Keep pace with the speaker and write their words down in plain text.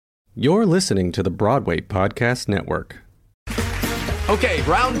You're listening to the Broadway Podcast Network. Okay,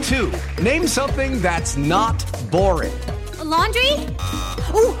 round two. Name something that's not boring. A laundry?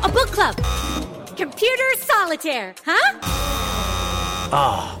 Ooh, a book club. Computer solitaire, huh?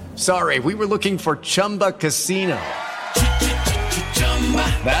 Ah, sorry, we were looking for Chumba Casino.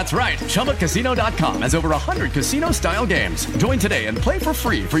 That's right, ChumbaCasino.com has over 100 casino-style games. Join today and play for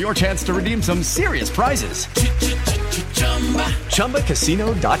free for your chance to redeem some serious prizes.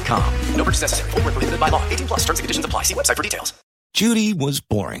 ChumbaCasino.com. No purchase necessary. Void where prohibited by law. 18 plus. Terms and conditions apply. See website for details. Judy was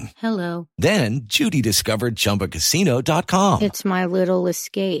boring. Hello. Then Judy discovered ChumbaCasino.com. It's my little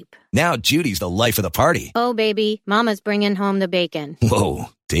escape. Now Judy's the life of the party. Oh, baby, mama's bringing home the bacon. Whoa,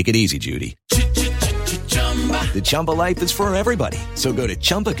 take it easy, Judy. The Chumba life is for everybody. So go to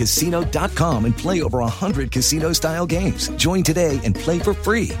ChumbaCasino.com and play over 100 casino-style games. Join today and play for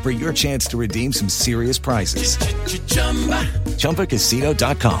free for your chance to redeem some serious prizes.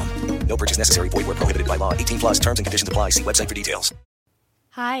 ChumbaCasino.com. No purchase necessary. Void where prohibited by law. 18 plus. Terms and conditions apply. See website for details.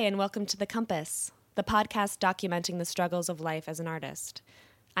 Hi, and welcome to The Compass, the podcast documenting the struggles of life as an artist.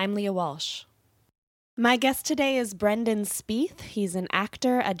 I'm Leah Walsh. My guest today is Brendan Spieth. He's an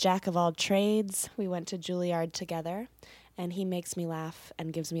actor, a jack of all trades. We went to Juilliard together, and he makes me laugh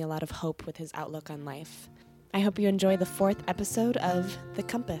and gives me a lot of hope with his outlook on life. I hope you enjoy the 4th episode of The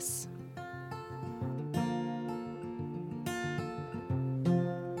Compass.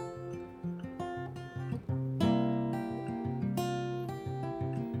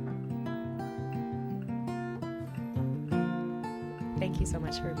 Thank you so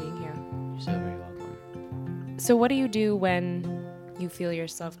much for being here. You're so very welcome. So what do you do when you feel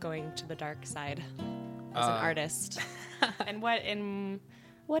yourself going to the dark side as an artist? And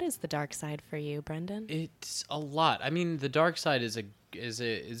what is the dark side for you, Brendan? It's a lot. I mean, the dark side is a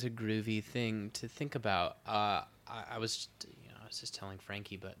groovy thing to think about. I was just telling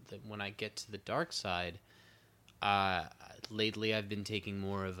Frankie, but when I get to the dark side, lately I've been taking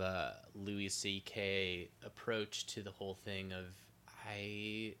more of a Louis C.K. approach to the whole thing of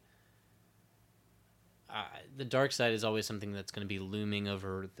the dark side is always something that's going to be looming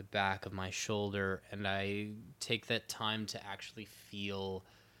over the back of my shoulder, and I take that time to actually feel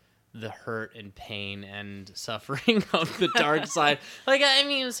the hurt and pain and suffering of the dark side. Like, I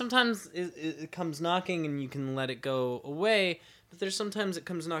mean, sometimes it comes knocking and you can let it go away, but there's sometimes it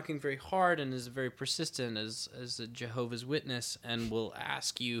comes knocking very hard and is very persistent as a Jehovah's Witness and will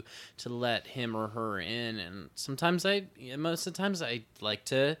ask you to let him or her in. And most of the times I like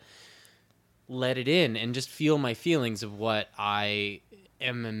to let it in and just feel my feelings of what I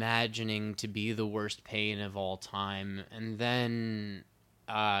am imagining to be the worst pain of all time. And then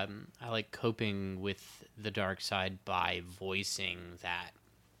I like coping with the dark side by voicing that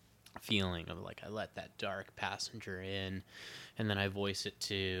feeling of, like, I let that dark passenger in, and then I voice it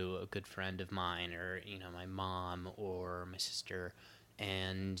to a good friend of mine, or, my mom or my sister,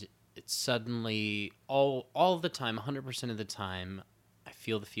 and it's suddenly all the time, 100% of the time, I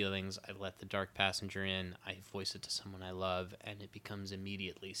feel the feelings, I let the dark passenger in, I voice it to someone I love, and it becomes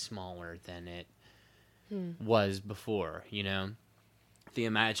immediately smaller than it was before, The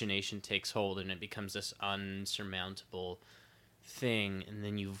imagination takes hold, and it becomes this unsurmountable thing, and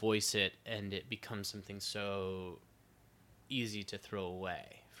then you voice it, and it becomes something so easy to throw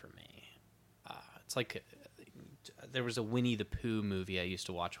away for me. It's like there was a Winnie the Pooh movie I used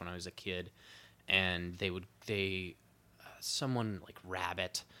to watch when I was a kid, and someone like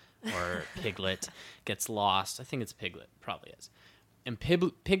Rabbit or Piglet gets lost. I think it's Piglet, probably is. And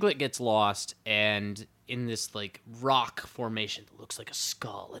Piglet gets lost, and in this like rock formation that looks like a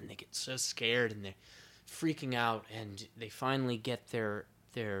skull, and they get so scared and they're freaking out, and they finally get their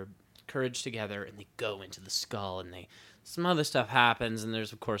courage together, and they go into the skull, and some other stuff happens, and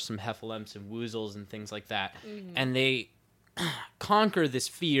there's of course some heffalumps and woozles and things like that, and they conquer this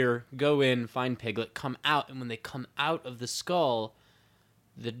fear, go in, find Piglet, come out, and when they come out of the skull,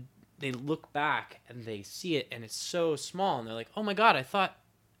 they look back and they see it, and it's so small, and they're like, oh my god, I thought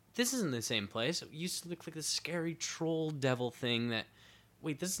this isn't the same place. It used to look like this scary troll devil thing that,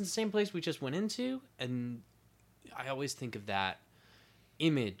 wait, this is the same place we just went into? And I always think of that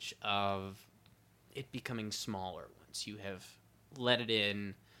image of it becoming smaller once you have let it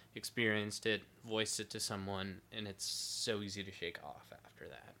in, experienced it, voiced it to someone, and it's so easy to shake off after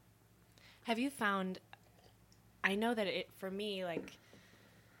that. Have you found, I know that for me, like,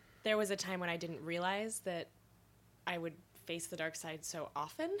 there was a time when I didn't realize that I would face the dark side so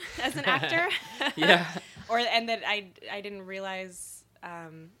often as an actor. Yeah. And that I didn't realize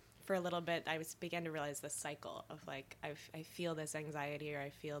for a little bit, I began to realize this cycle of, like, I feel this anxiety or I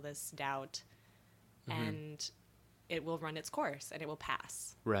feel this doubt, and it will run its course and it will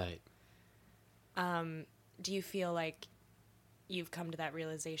pass. Right. Do you feel like you've come to that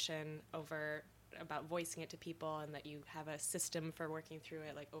realization about voicing it to people, and that you have a system for working through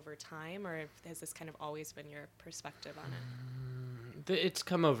it like over time, or has this kind of always been your perspective on it? It's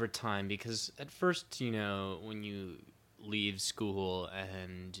come over time, because at first, you know, when you leave school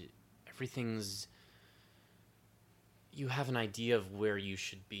and you have an idea of where you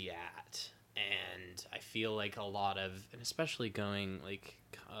should be at. And I feel like and especially going, like,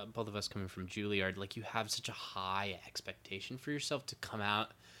 both of us coming from Juilliard, like, you have such a high expectation for yourself to come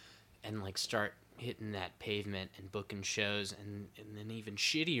out and, like, start hitting that pavement and booking shows. And then even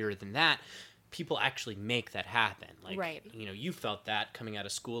shittier than that, people actually make that happen. Like, right. You know, you felt that coming out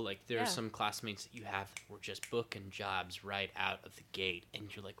of school. Like, there are some classmates that you have that were just booking jobs right out of the gate.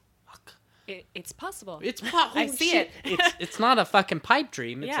 And you're like, fuck. It's possible. It's possible. I see it. It's not a fucking pipe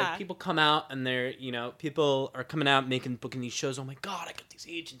dream. It's Yeah. like people come out and people are coming out booking these shows. Oh my God, I got these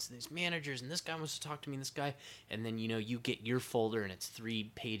agents and these managers, and this guy wants to talk to me, and this guy. And then, you know, you get your folder and it's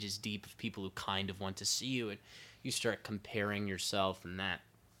 3 pages deep of people who kind of want to see you, and you start comparing yourself, and that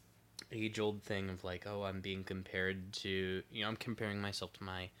age-old thing of like, oh, I'm being compared to, you know, I'm comparing myself to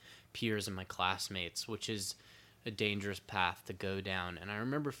my peers and my classmates, which is a dangerous path to go down. And I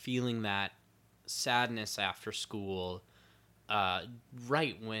remember feeling that sadness after school,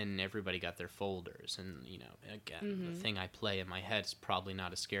 right when everybody got their folders. And, you know, again, the thing I play in my head is probably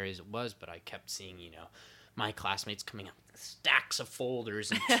not as scary as it was, but I kept seeing, you know, my classmates coming out with stacks of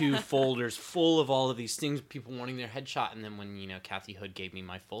folders and 2 folders full of all of these things, people wanting their headshot. And then when, you know, Kathy Hood gave me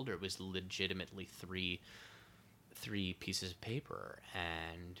my folder, it was legitimately three pieces of paper,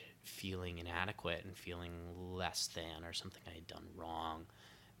 and feeling inadequate and feeling less than, or something I had done wrong.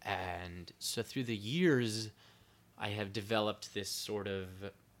 And so through the years, I have developed this sort of,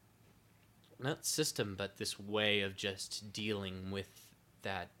 not system, but this way of just dealing with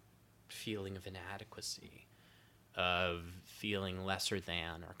that feeling of inadequacy, of feeling lesser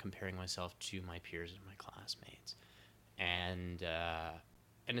than, or comparing myself to my peers and my classmates. And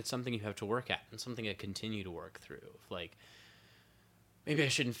it's something you have to work at, and something I continue to work through. Like, maybe I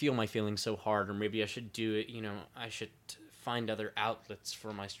shouldn't feel my feelings so hard, or maybe I should do it, you know, I should find other outlets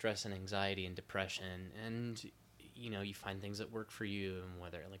for my stress and anxiety and depression. And, you know, you find things that work for you, and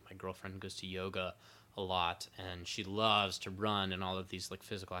whether, like, my girlfriend goes to yoga a lot, and she loves to run and all of these, like,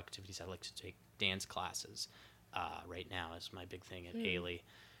 physical activities. I like to take dance classes. Right now is my big thing at Ailey.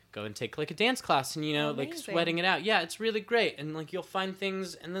 Go and take, like, a dance class, and, you know, like, sweating it out. Yeah, it's really great. And, like, you'll find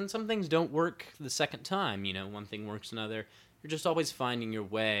things, and then some things don't work the second time. You know, one thing works another. You're just always finding your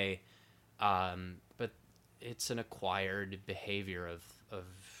way. But it's an acquired behavior of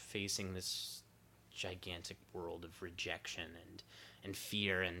facing this gigantic world of rejection and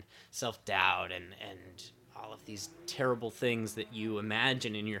fear and self-doubt and all of these terrible things that you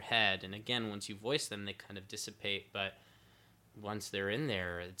imagine in your head. And again, once you voice them, they kind of dissipate. But once they're in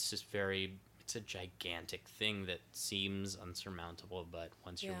there, it's a gigantic thing that seems unsurmountable. But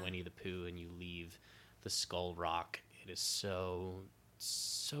once you're Winnie the Pooh and you leave the Skull Rock, it is so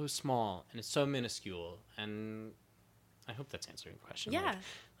small, and it's so minuscule. And I hope that's answering your question. Yeah,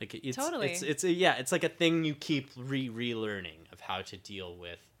 like it's totally. It's like a thing you keep relearning of how to deal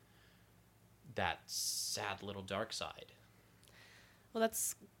with that sad little dark side. Well,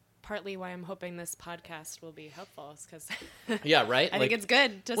 that's partly why I'm hoping this podcast will be helpful, is because yeah, right. I think it's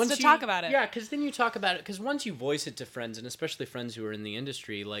good just to talk about it. Yeah, because then you talk about it. Because once you voice it to friends, and especially friends who are in the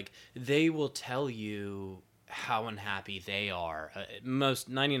industry, like, they will tell you how unhappy they are.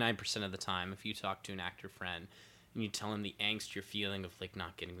 99% of the time, if you talk to an actor friend and you tell them the angst you're feeling of, like,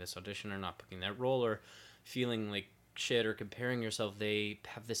 not getting this audition or not booking that role or feeling like shit or comparing yourself, they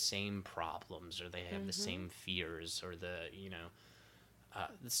have the same problems, or they have the same fears, or the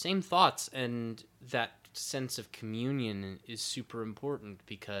same thoughts. And that sense of communion is super important,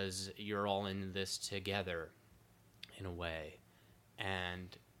 because you're all in this together in a way.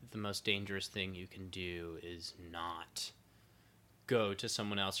 And the most dangerous thing you can do is not go to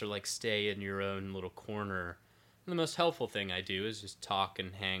someone else, or, like, stay in your own little corner. And the most helpful thing I do is just talk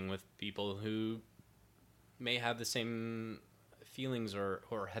and hang with people who may have the same feelings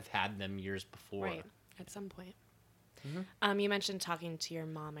or have had them years before. Right, at some point. Mm-hmm. You mentioned talking to your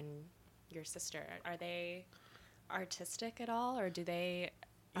mom and your sister. Are they artistic at all, or do they...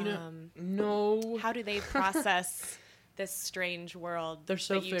 no. How do they process this strange world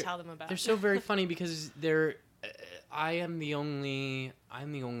that you tell them about? They're so very funny, because I'm the only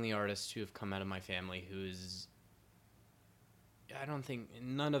artist who have come out of my family who's... I don't think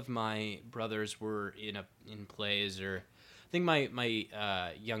none of my brothers were in plays, or I think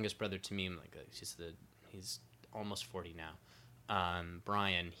my youngest brother, to me, he's almost 40 now.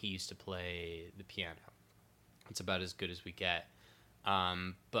 Brian, he used to play the piano. It's about as good as we get.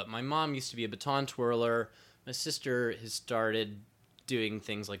 But my mom used to be a baton twirler. My sister has started doing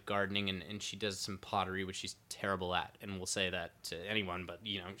things like gardening, and she does some pottery, which she's terrible at, and we'll say that to anyone. But,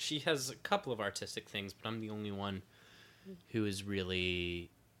 you know, she has a couple of artistic things, but I'm the only one who is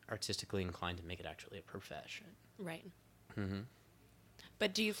really artistically inclined to make it actually a profession. Right. Mm-hmm.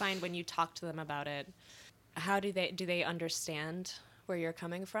 But do you find when you talk to them about it, how do they understand where you're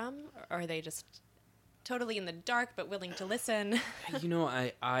coming from? Or are they just totally in the dark but willing to listen? You know,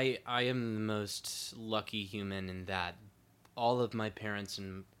 I am the most lucky human in that all of my parents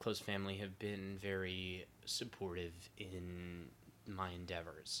and close family have been very supportive in my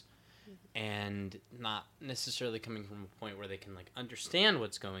endeavors. Mm-hmm. And not necessarily coming from a point where they can, like, understand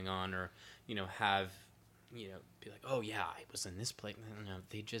what's going on or, you know, have, you know, be like, oh, yeah, I was in this place. No,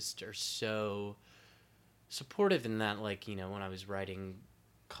 they just are so supportive in that, like, you know, when I was writing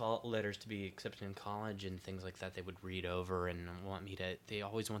letters to be accepted in college and things like that, they would read over and want me to, they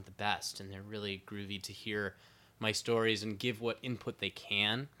always want the best, and they're really groovy to hear my stories and give what input they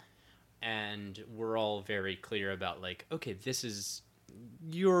can. And we're all very clear about, like, okay, this is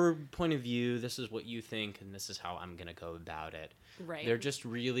your point of view, this is what you think, and this is how I'm going to go about it. Right. They're just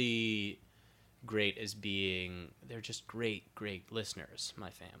really great as being, they're just great listeners, my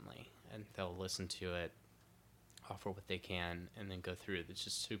family, and they'll listen to it, offer what they can, and then go through it. It's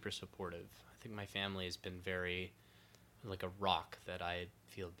just super supportive. I think my family has been very, like a rock that I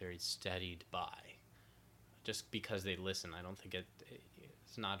feel very steadied by, just because they listen. I don't think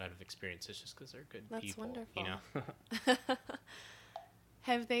it's not out of experience, it's just because they're good people. That's wonderful. You know?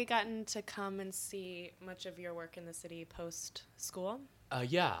 Have they gotten to come and see much of your work in the city post-school?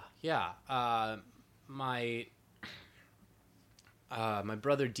 Yeah. My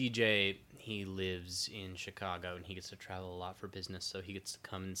brother DJ, he lives in Chicago, and he gets to travel a lot for business, so he gets to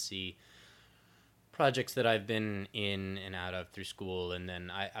come and see projects that I've been in and out of through school. And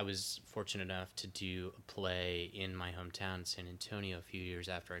then I was fortunate enough to do a play in my hometown, San Antonio, a few years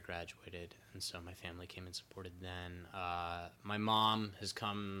after I graduated, and so my family came and supported then. My mom has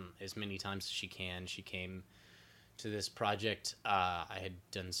come as many times as she can. She came to this project. I had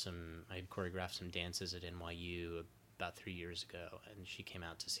choreographed some dances at NYU about 3 years ago, and she came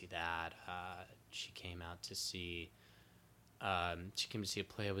out to see that. She came to see a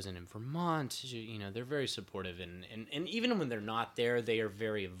play I was in Vermont. You know, they're very supportive, and even when they're not there, they are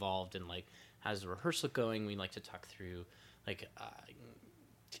very involved in, like, how's the rehearsal going? We like to talk through, like,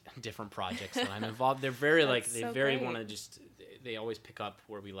 different projects that I'm involved. They're very, like, they so very want to just, they always pick up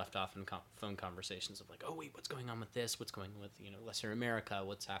where we left off in phone conversations of, like, oh, wait, what's going on with this? What's going on with, you know, Lesser America?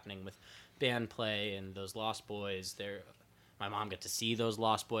 What's happening with band play and those Lost Boys? My mom got to see those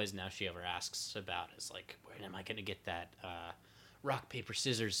Lost Boys. Now she ever asks about is, like, where am I going to get that rock, paper,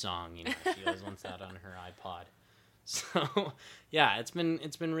 scissors song? You know, she always wants that on her iPod. So, yeah, it's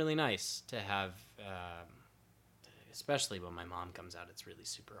been really nice to have, especially when my mom comes out. It's really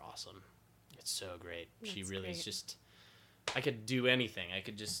super awesome. It's so great. She really is just, I could do anything. I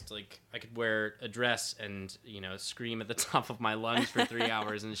could just, like, I could wear a dress and, you know, scream at the top of my lungs for 3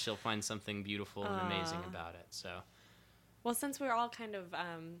 hours, and she'll find something beautiful and amazing about it. So, well, since we're all kind of,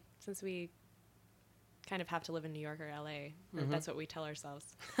 since we kind of have to live in New York or LA, mm-hmm. That's what we tell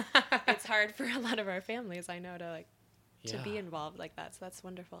ourselves. It's hard for a lot of our families, I know, to be involved like that. So that's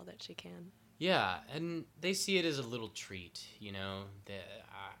wonderful that she can. Yeah, and they see it as a little treat, you know.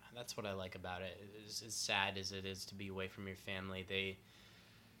 That's what I like about it. As sad as it is to be away from your family,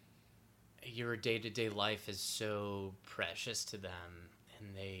 your day-to-day life is so precious to them,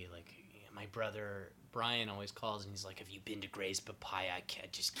 and they, like, my brother Brian always calls and he's like, have you been to Gray's Papaya? I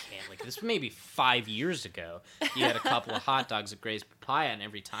just can't. Like, this was maybe 5 years ago. He had a couple of hot dogs at Gray's Papaya, and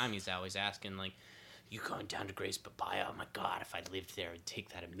every time he's always asking, like, you going down to Gray's Papaya? Oh my God, if I lived there, I'd take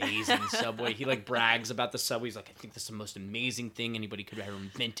that amazing subway. He, like, brags about the subway. He's like, I think this is the most amazing thing anybody could have ever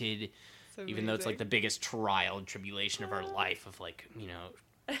invented. Even though it's, like, the biggest trial and tribulation of our life of, like, you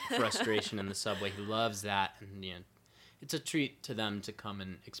know, frustration in the subway. He loves that, and, you know, it's a treat to them to come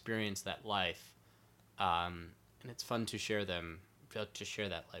and experience that life. And it's fun to share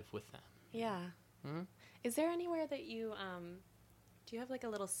that life with them. Yeah. Mm-hmm. Is there anywhere that you, do you have, like, a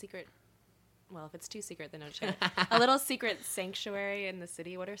little secret, well, if it's too secret, then don't share it. A little secret sanctuary in the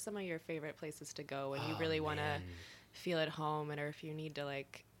city? What are some of your favorite places to go when you really want to feel at home, or if you need to,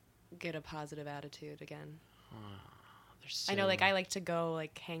 like, get a positive attitude again? I know, like, I like to go,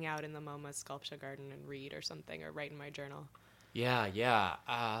 like, hang out in the MoMA sculpture garden and read or something, or write in my journal. Yeah.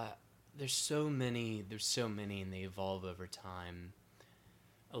 There's so many, and they evolve over time.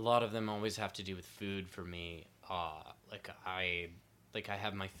 A lot of them always have to do with food for me. I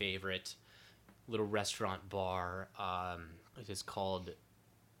have my favorite little restaurant bar. It is called,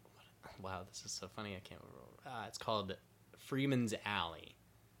 wow, this is so funny. I can't remember. It's called Freeman's Alley.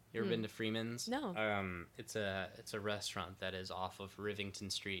 You ever been to Freeman's? No. It's a restaurant that is off of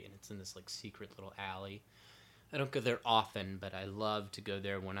Rivington Street, and it's in this like secret little alley. I don't go there often, but I love to go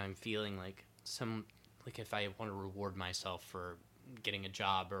there when I'm feeling like if I want to reward myself for getting a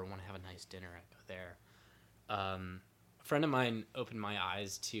job or want to have a nice dinner, I go there. A friend of mine opened my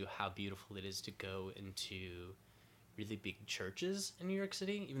eyes to how beautiful it is to go into really big churches in New York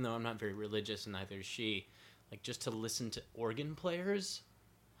City, even though I'm not very religious and neither is she. Like, just to listen to organ players.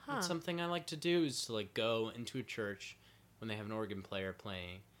 That's something I like to do, is to like go into a church when they have an organ player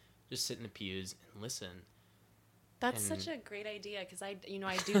playing, just sit in the pews and listen. That's such a great idea, because I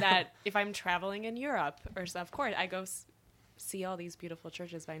do that if I'm traveling in Europe or stuff. Of course, I go see all these beautiful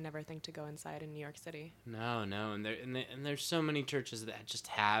churches, but I never think to go inside in New York City. No, and there's so many churches that just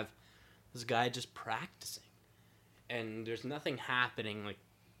have this guy just practicing, and there's nothing happening. Like,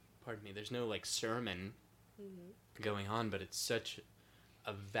 pardon me, there's no like sermon going on, but it's such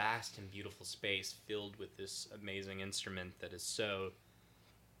a vast and beautiful space filled with this amazing instrument that is so.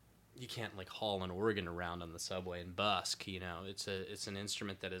 You can't like haul an organ around on the subway and busk, you know. It's an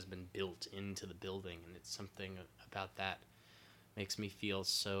instrument that has been built into the building, and it's something about that makes me feel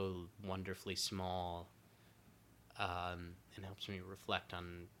so wonderfully small, and helps me reflect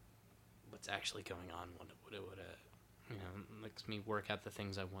on what's actually going on. Makes me work out the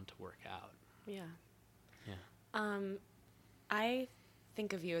things I want to work out. Yeah. Yeah. I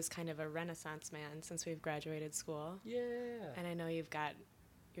think of you as kind of a Renaissance man since we've graduated school. Yeah. And I know you've got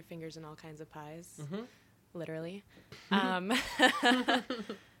your fingers in all kinds of pies, literally.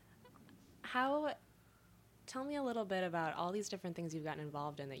 Tell me a little bit about all these different things you've gotten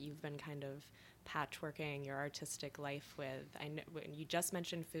involved in that you've been kind of patchworking your artistic life with. I know you just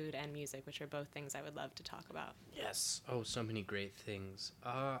mentioned food and music, which are both things I would love to talk about. Yes. Oh, so many great things.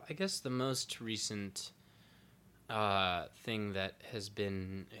 I guess the most recent thing that has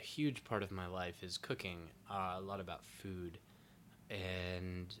been a huge part of my life is cooking. A lot about food.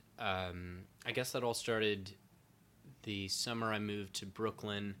 And I guess that all started the summer I moved to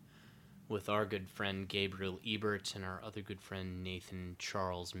Brooklyn with our good friend Gabriel Ebert and our other good friend Nathan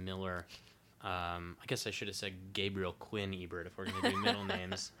Charles Miller. I guess I should have said Gabriel Quinn Ebert if we're going to do middle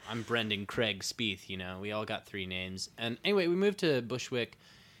names. I'm Brendan Craig Spieth, you know. We all got 3 names. And anyway, we moved to Bushwick,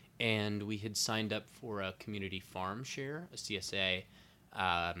 and we had signed up for a community farm share, a CSA.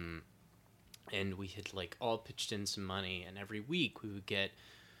 And we had like all pitched in some money, and every week we would get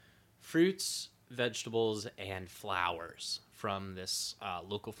fruits, vegetables, and flowers from this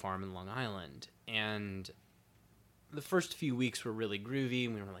local farm in Long Island. And the first few weeks were really groovy,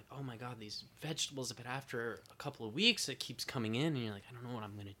 and we were like, oh my God, these vegetables, but after a couple of weeks it keeps coming in, and you're like, I don't know what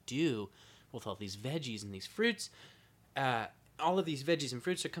I'm going to do with all these veggies and these fruits. All of these veggies and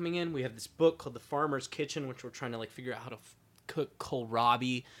fruits are coming in. We have this book called The Farmer's Kitchen, which we're trying to like figure out how to cook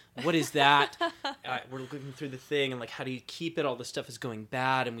kohlrabi. What is that? We're looking through the thing and like, how do you keep it? All this stuff is going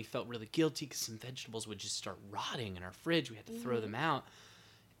bad, and we felt really guilty because some vegetables would just start rotting in our fridge. We had to throw them out.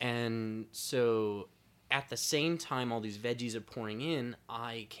 And so at the same time all these veggies are pouring in,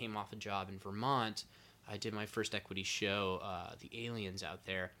 I came off a job in Vermont. I did my first equity show, The Aliens Out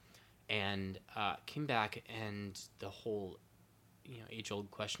There, and came back, and the whole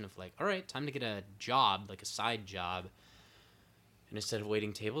age-old question of like, all right, time to get a job, like a side job. And instead of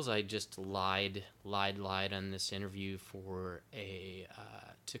waiting tables, I just lied on this interview for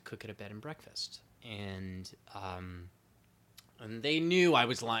to cook at a bed and breakfast. And they knew I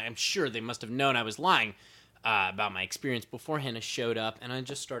was lying. I'm sure they must have known I was lying about my experience beforehand. I showed up, and I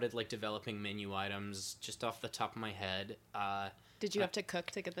just started like developing menu items just off the top of my head. Did you have to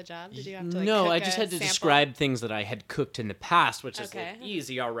cook to get the job? Did you have to like, No, cook I just had to sample? describe things that I had cooked in the past, which is Okay. like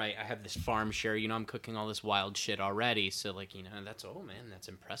easy. All right, I have this farm share. I'm cooking all this wild shit already. So like, that's, oh man, that's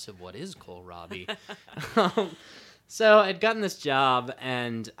impressive. What is kohlrabi? So I'd gotten this job,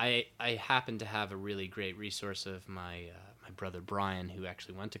 and I happened to have a really great resource of my brother Brian, who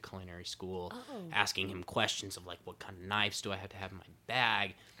actually went to culinary school, asking him questions of like, what kind of knives do I have to have in my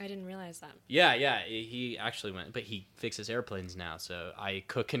bag? I didn't realize that. Yeah, he actually went, but he fixes airplanes now, so I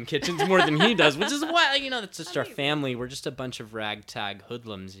cook in kitchens more than he does, which is why, that's just our family. We're just a bunch of ragtag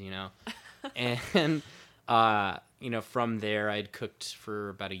hoodlums, And, from there, I'd cooked for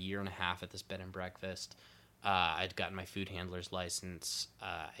about 1.5 years at this bed and breakfast. I'd gotten my food handler's license.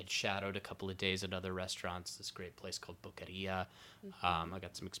 I'd shadowed a couple of days at other restaurants, this great place called Boqueria. I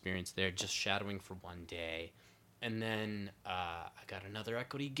got some experience there just shadowing for 1 day. And then I got another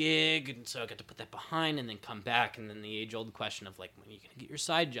equity gig, and so I got to put that behind and then come back, and then the age-old question of, like, when are you going to get your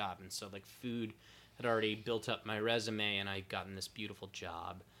side job? And so, like, food had already built up my resume, and I'd gotten this beautiful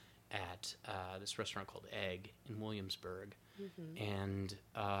job at this restaurant called Egg in Williamsburg. And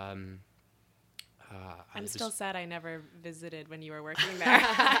I'm still sad I never visited when you were working there.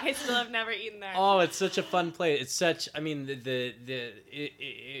 I still have never eaten there. Oh, it's such a fun place. It's such, I mean,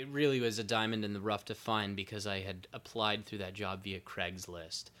 it really was a diamond in the rough to find, because I had applied through that job via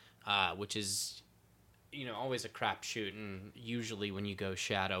Craigslist, which is, you know, always a crapshoot. And usually when you go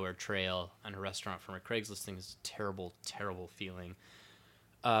shadow or trail on a restaurant from a Craigslist thing, it's a terrible, terrible feeling.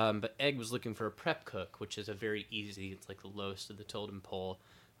 But Egg was looking for a prep cook, which is a very easy, it's like the lowest of the totem pole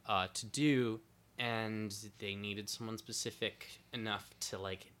to do. And they needed someone specific enough to,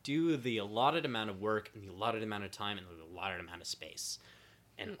 like, do the allotted amount of work and the allotted amount of time and the allotted amount of space.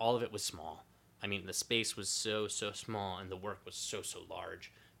 And all of it was small. I mean, the space was so small, and the work was so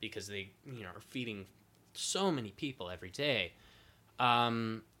large, because they, you know, are feeding so many people every day.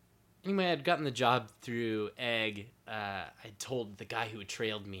 Anyway, I'd gotten the job through Egg. I told the guy who had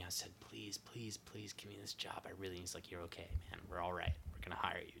trailed me, I said, please give me this job. He's like, you're okay, man. We're all right. We're going to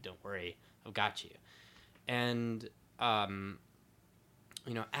hire you. Don't worry. I've got you. And,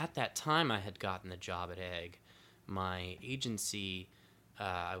 you know, at that time I had gotten the job at Egg. My agency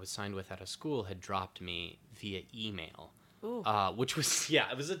I was signed with out of school had dropped me via email. Which was,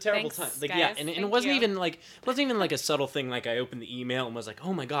 it was a terrible Thanks, time. Like, guys. and it wasn't even like a subtle thing. Like, I opened the email and was like,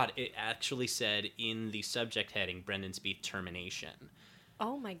 oh my God, it actually said in the subject heading, Brendan Spieth termination.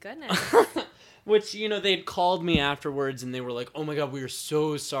 Oh my goodness. Which, you know, they'd called me afterwards and they were like, oh my God, we are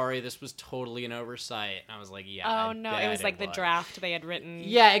so sorry. This was totally an oversight. And I was like, yeah. Oh no, it was like the draft they had written.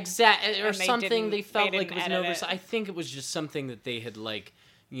 Yeah, exactly. Or and something. They felt like it was an edit oversight. I think it was just something that they had, like,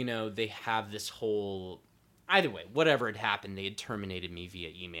 you know, they have this whole... Either way, whatever had happened, they had terminated me via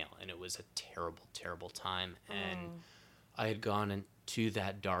email. And it was a terrible, terrible time. And I had gone into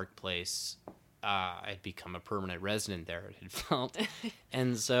that dark place. I'd become a permanent resident there, it had felt.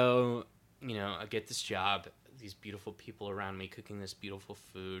 And so... You know, I get this job, these beautiful people around me cooking this beautiful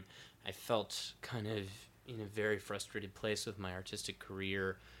food. I felt kind of in a very frustrated place with my artistic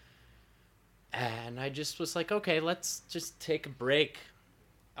career. And I just was like, okay, let's just take a break.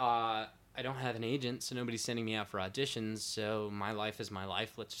 I don't have an agent, so nobody's sending me out for auditions, so my life is my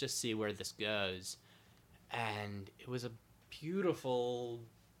life. Let's just see where this goes. And it was a beautiful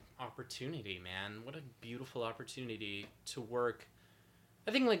opportunity, man. What a beautiful opportunity to work.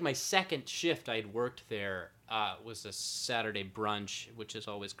 I think, like, my second shift I'd worked there was a Saturday brunch, which is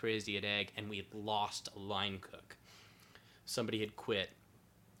always crazy at Egg, and we had lost a line cook. Somebody had quit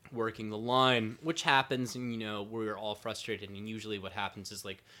working the line, which happens, and, you know, we're all frustrated, and usually what happens is,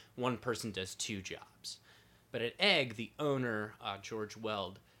 like, one person does two jobs. But at Egg, the owner, George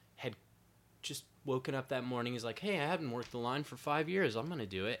Weld, had just woken up that morning. He's like, hey, I haven't worked the line for 5 years. I'm going to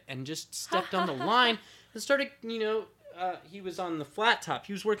do it. And just stepped on the line and started, you know... he was on the flat top.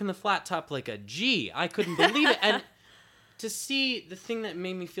 He was working the flat top like a G. I couldn't believe it. And to see, the thing that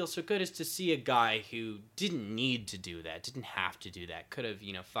made me feel so good is to see a guy who didn't need to do that, didn't have to do that, could have,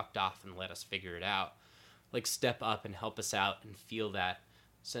 you know, fucked off and let us figure it out, like, step up and help us out and feel that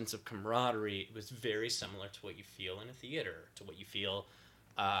sense of camaraderie. It was very similar to what you feel in a theater, to what you feel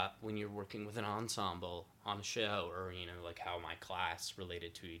when you're working with an ensemble on a show, or, you know, like how my class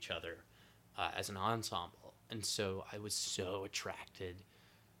related to each other as an ensemble. And so I was so attracted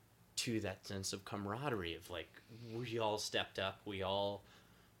to that sense of camaraderie of, like, we all stepped up, we all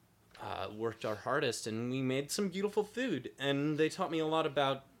worked our hardest, and we made some beautiful food. And they taught me a lot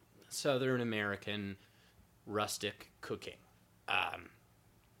about Southern American rustic cooking. I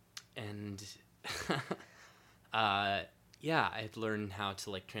had learned how to,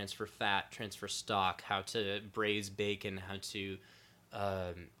 like, transfer fat, transfer stock, how to braise bacon, how to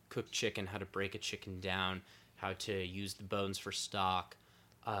cook chicken, how to break a chicken down, how to use the bones for stock,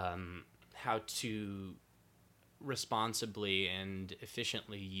 how to responsibly and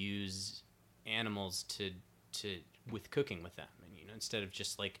efficiently use animals with cooking with them. And, you know, instead of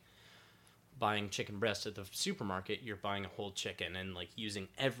just, like, buying chicken breast at the supermarket, you're buying a whole chicken and, like, using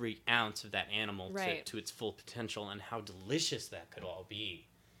every ounce of that animal to its full potential, and how delicious that could all be.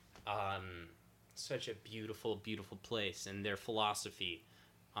 Such a beautiful, beautiful place, and their philosophy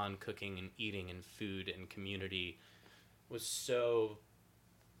on cooking and eating and food and community was so,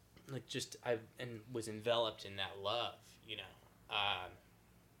 like, just, was enveloped in that love, you know.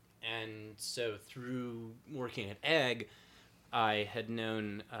 And so through working at Egg, I had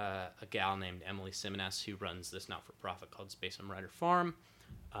known a gal named Emily Simones, who runs this not-for-profit called Space and Rider Farm,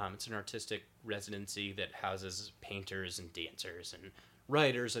 It's an artistic residency that houses painters and dancers and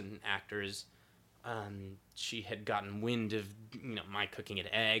writers and actors. She had gotten wind of my cooking an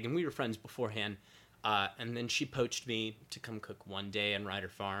egg, and we were friends beforehand. And then she poached me to come cook one day on Ryder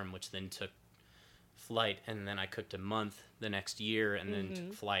Farm, which then took flight. And then I cooked a month the next year, and then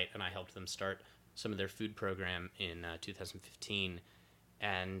took flight, and I helped them start some of their food program in 2015.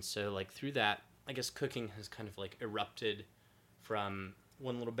 And so, like, through that, I guess cooking has kind of, like, erupted from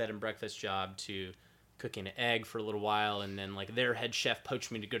one little bed and breakfast job to cooking an egg for a little while, and then, like, their head chef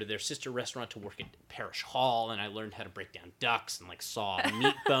poached me to go to their sister restaurant to work at Parish Hall, and I learned how to break down ducks and, like, saw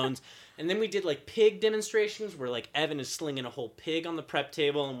meat bones. And then we did, like, pig demonstrations where, like, Evan is slinging a whole pig on the prep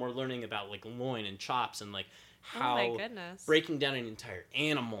table, and we're learning about, like, loin and chops and, like, how breaking down an entire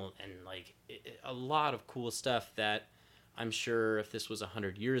animal and, like, a lot of cool stuff that I'm sure if this was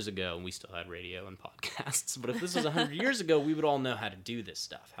 100 years ago, and we still had radio and podcasts, but if this was 100 years ago, we would all know how to do this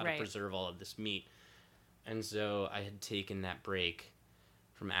stuff, how to preserve all of this meat. And so I had taken that break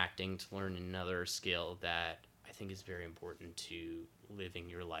from acting to learn another skill that I think is very important to living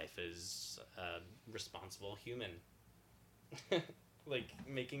your life as a responsible human. Like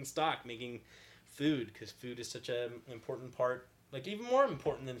making stock, making food, because food is such an important part, like even more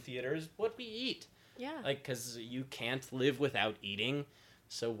important than theater is what we eat. Yeah. Like, because you can't live without eating,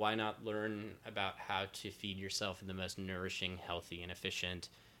 so why not learn about how to feed yourself in the most nourishing, healthy, and efficient,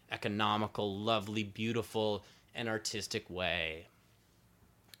 economical, lovely, beautiful, and artistic way.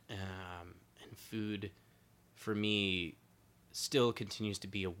 And food, for me, still continues to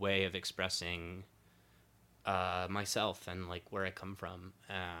be a way of expressing myself and, like, where I come from,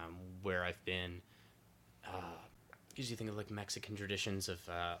 where I've been. Because you think of, like, Mexican traditions of...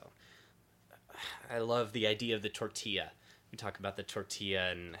 I love the idea of the tortilla. We talk about the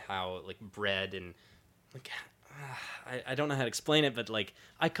tortilla and how, like, bread and, like, I don't know how to explain it, but, like,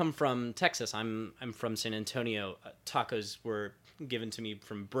 I come from Texas. I'm from San Antonio. Tacos were given to me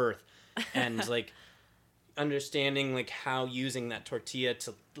from birth, and like understanding like how using that tortilla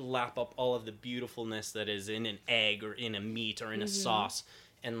to lap up all of the beautifulness that is in an egg or in a meat or in a sauce,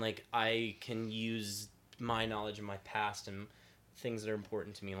 and like I can use my knowledge of my past and things that are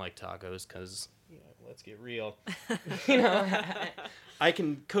important to me, like tacos, because let's get real. I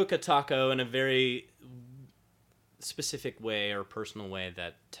can cook a taco in a very specific way or personal way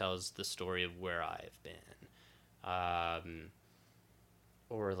that tells the story of where I've been.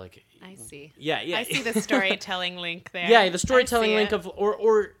 Or like I see. Yeah. I see the storytelling link there. Yeah, the storytelling link of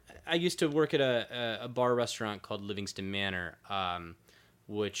or I used to work at a bar restaurant called Livingston Manor,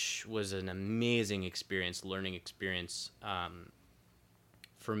 which was an amazing experience, learning experience.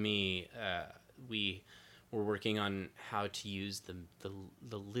 For me, we were working on how to use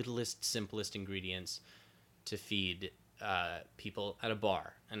the littlest, simplest ingredients to feed people at a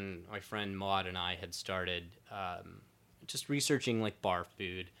bar. And my friend Maud and I had started just researching like bar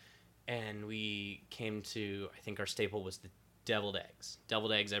food, and we came to, I think our staple was the deviled eggs.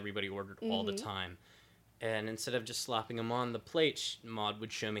 Deviled eggs everybody ordered all the time. And instead of just slapping them on the plate, Maud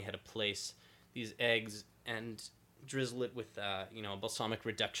would show me how to place these eggs and drizzle it with a balsamic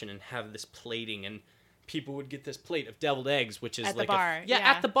reduction and have this plating, and people would get this plate of deviled eggs, which is at like the bar.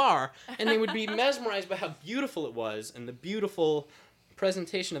 At the bar, and they would be mesmerized by how beautiful it was and the beautiful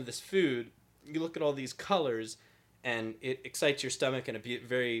presentation of this food. You look at all these colors, and it excites your stomach in a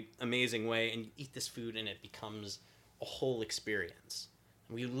very amazing way, and you eat this food, and it becomes a whole experience.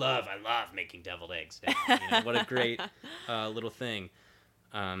 I love making deviled eggs now. What a great little thing.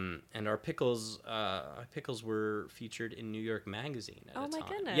 And our pickles were featured in New York Magazine at a time. Oh my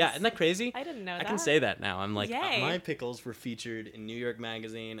goodness. Yeah, isn't that crazy? I didn't know that. I can say that now. I'm like, Yay. my pickles were featured in New York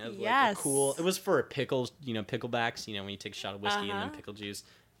Magazine as like Yes. a cool. It was for pickles, picklebacks. When you take a shot of whiskey and then pickle juice,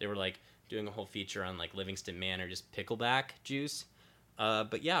 they were like doing a whole feature on like Livingston Manor, just pickleback juice.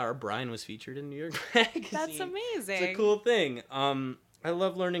 But yeah, our brine was featured in New York Magazine. That's amazing. It's a cool thing. I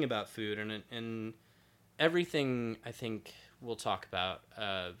love learning about food and everything. I think we'll talk about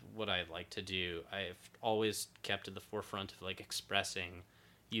what I like to do. I've always kept at the forefront of like expressing,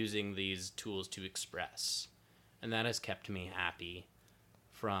 using these tools to express, and that has kept me happy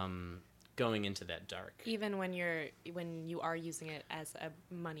from going into that dark. Even when you are using it as a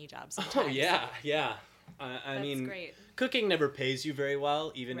money job sometimes. Oh yeah. I mean, great. Cooking never pays you very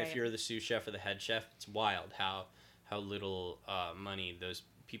well, even if Right. you're the sous chef or the head chef. It's wild how little money those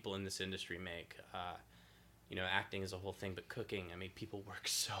people in this industry make. Acting is a whole thing, but cooking, I mean, people work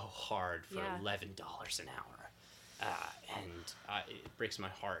so hard for $11 an hour. And it breaks my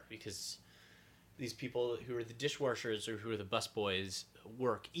heart because these people who are the dishwashers or who are the busboys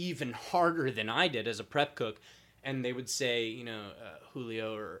work even harder than I did as a prep cook. And they would say,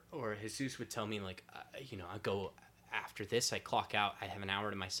 Julio or Jesus would tell me, like, I go after this, I clock out, I have an hour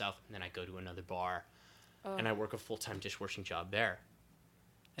to myself, and then I go to another bar, and I work a full-time dishwashing job there.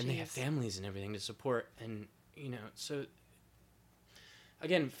 And they have families and everything to support. And, so,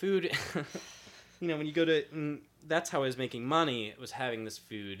 again, food, when you go to, that's how I was making money. It was having this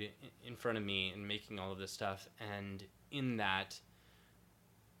food in front of me and making all of this stuff. And in that,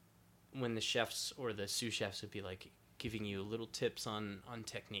 when the chefs or the sous chefs would be like giving you little tips on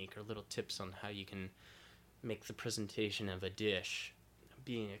technique or little tips on how you can make the presentation of a dish,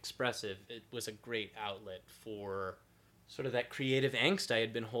 being expressive, it was a great outlet for sort of that creative angst I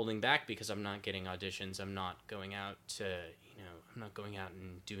had been holding back because I'm not getting auditions. I'm not going out to, I'm not going out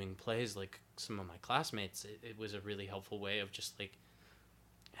and doing plays like some of my classmates. It was a really helpful way of just like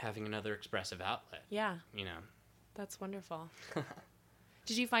having another expressive outlet. Yeah. That's wonderful.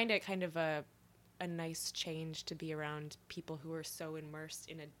 Did you find it kind of a nice change to be around people who are so immersed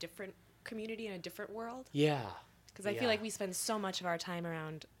in a different community, in a different world? Yeah. Because I feel like we spend so much of our time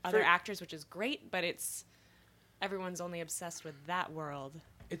around other actors, which is great, but everyone's only obsessed with that world.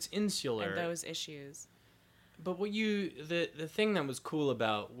 It's insular. And those issues. But the thing that was cool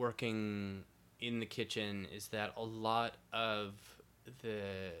about working in the kitchen is that a lot of the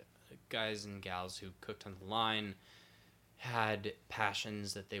guys and gals who cooked on the line had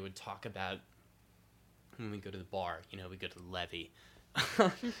passions that they would talk about when we go to the bar. We go to the levee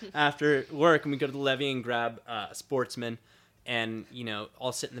after work, and we go to the levee and grab a sportsman, and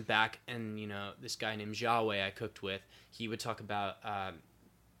I'll sit in the back, and this guy named Jawei I cooked with, he would talk about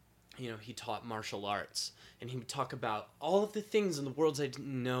he taught martial arts, and he would talk about all of the things in the worlds I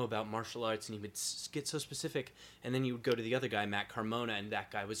didn't know about martial arts, and he would get so specific. And then you would go to the other guy, Matt Carmona, and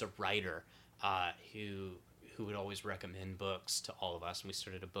that guy was a writer who would always recommend books to all of us. And we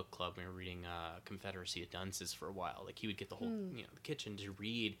started a book club. We were reading Confederacy of Dunces for a while. Like, he would get the whole the kitchen to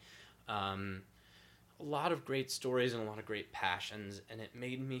read a lot of great stories and a lot of great passions, and it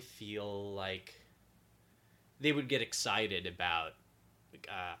made me feel like they would get excited about.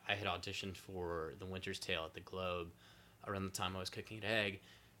 I had auditioned for The Winter's Tale at the Globe around the time I was cooking an egg,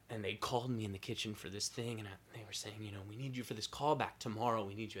 and they called me in the kitchen for this thing, and they were saying, we need you for this callback tomorrow.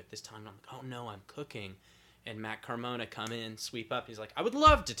 We need you at this time. And I'm like, oh no, I'm cooking. And Matt Carmona come in, sweep up. He's like, I would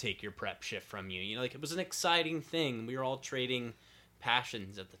love to take your prep shift from you. Like, it was an exciting thing. We were all trading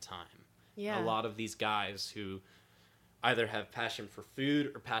passions at the time. Yeah. A lot of these guys who either have passion for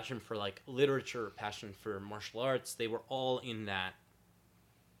food or passion for like literature or passion for martial arts, they were all in that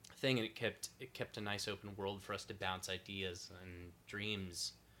thing, and it kept a nice open world for us to bounce ideas and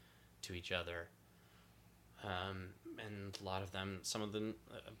dreams to each other. And a lot of them, some of them,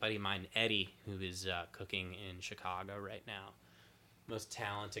 a buddy of mine, Eddie, who is cooking in Chicago right now, most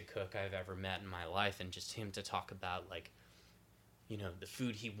talented cook I've ever met in my life, and just him to talk about like, the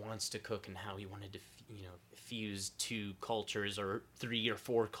food he wants to cook and how he wanted to, fuse 2 cultures or 3 or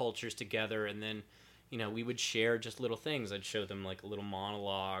 4 cultures together, and then we would share just little things. I'd show them like a little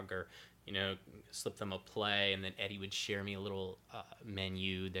monologue or, slip them a play, and then Eddie would share me a little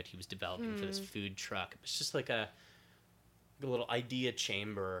menu that he was developing for this food truck. It was just like a little idea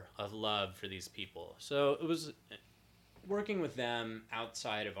chamber of love for these people. So it was working with them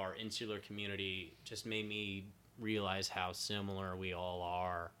outside of our insular community just made me realize how similar we all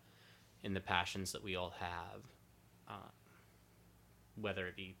are in the passions that we all have, whether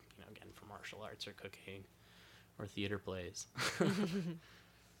it be, again, for martial arts or cooking or theater plays.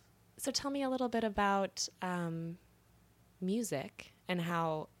 So tell me a little bit about music and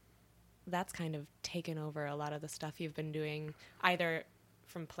how that's kind of taken over a lot of the stuff you've been doing, either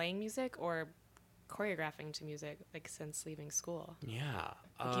from playing music or choreographing to music, like since leaving school. Yeah.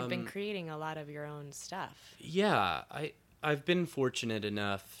 Like you've been creating a lot of your own stuff. Yeah. I've been fortunate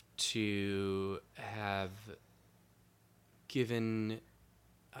enough to have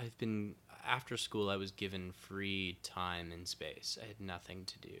after school, I was given free time and space. I had nothing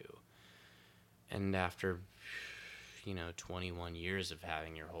to do. And after, 21 years of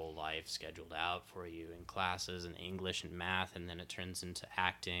having your whole life scheduled out for you in classes and English and math, and then it turns into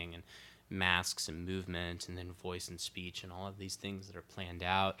acting and masks and movement and then voice and speech and all of these things that are planned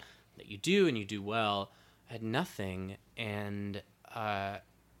out that you do and you do well, I had nothing. And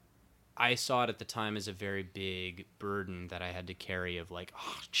I saw it at the time as a very big burden that I had to carry of like,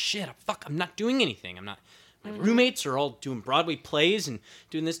 oh, shit, I'm not doing anything. My roommates are all doing Broadway plays and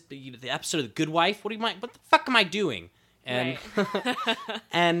doing this, the episode of The Good Wife. What the fuck am I doing? And right.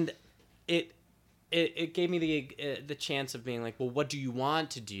 and it gave me the chance of being like, well, what do you want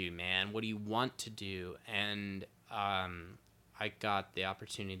to do, man? What do you want to do? And I got the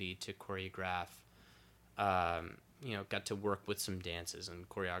opportunity to choreograph got to work with some dances and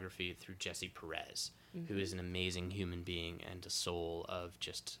choreography through Jesse Perez, who is an amazing human being and a soul of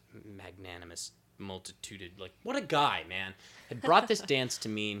just magnanimous multitude. Like, what a guy, man. Had brought this dance to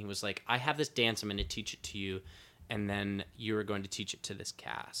me, and he was like, I have this dance, I'm going to teach it to you, and then you're going to teach it to this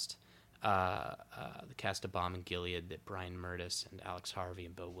cast. The cast of Bomb and Gilead that Brian Murtis and Alex Harvey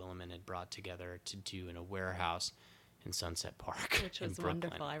and Bo Williman had brought together to do in a warehouse in Sunset Park, which was in Brooklyn.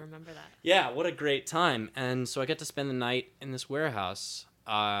 wonderful. I remember that. Yeah, what a great time. And so I got to spend the night in this warehouse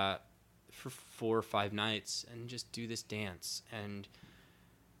for 4 or 5 nights and just do this dance. And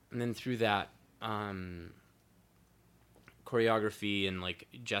then through that, choreography and like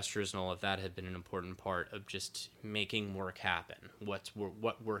gestures and all of that had been an important part of just making work happen. What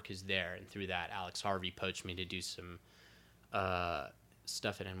work is there? And through that, Alex Harvey poached me to do some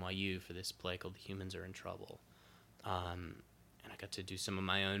stuff at NYU for this play called The Humans Are in Trouble. And I got to do some of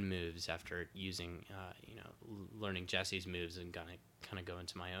my own moves after using, learning Jesse's moves and kind of go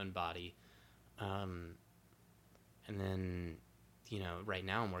into my own body. And then, right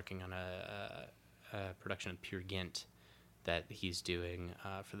now I'm working on a production of Peer Gynt that he's doing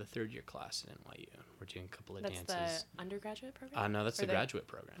for the 3rd-year class at NYU. We're doing a couple of dances. That's the undergraduate program? No, that's the graduate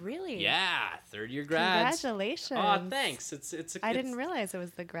program. Really? Yeah, 3rd-year grads. Congratulations. Oh, thanks. I didn't realize it was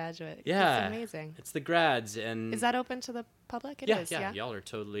the graduate. Yeah. It's amazing. It's the grads. And is that open to the public? It is. Yeah. Y'all are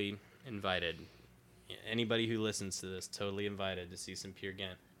totally invited. Anybody who listens to this, totally invited to see some Peer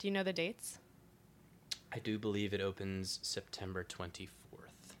Gynt. Do you know the dates? I do believe it opens September 24th.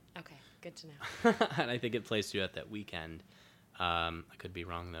 Okay, good to know. And I think it plays throughout that weekend. I could be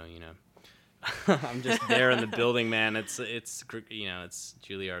wrong, though, I'm just there in the building, man. It's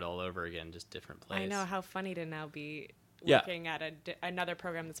Juilliard all over again, just different place. I know, how funny to now be working at another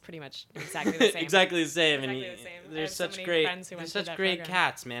program that's pretty much exactly the same. Exactly the same. Exactly the same. There's such great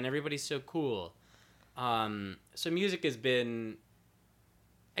cats, man. Everybody's so cool. So music has been,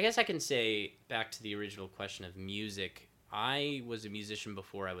 I guess I can say, back to the original question of music, I was a musician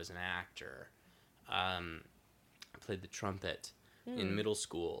before I was an actor. I played the trumpet in middle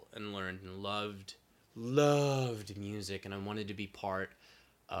school and learned and loved music, and I wanted to be part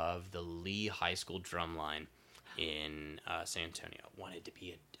of the Lee High School drumline in San Antonio. Wanted to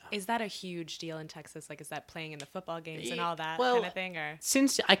be Is that a huge deal in Texas? Like, is that playing in the football games and all that kind of thing? Or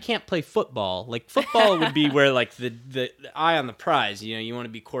since I can't play football, like football would be where like the eye on the prize. You want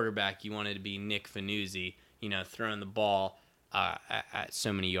to be quarterback. You wanted to be Nick Fanuzzi. Throwing the ball at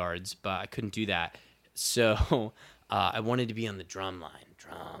so many yards, but I couldn't do that. So I wanted to be on the drum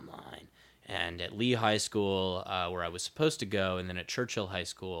line. And at Lee High School, where I was supposed to go, and then at Churchill High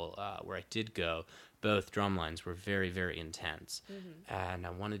School, where I did go, both drum lines were very, very intense. Mm-hmm. And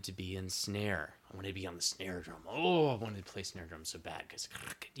I wanted to be in snare. I wanted to be on the snare drum. Oh, I wanted to play snare drum so bad because,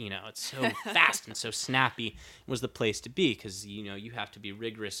 it's so fast and so snappy. It was the place to be because, you have to be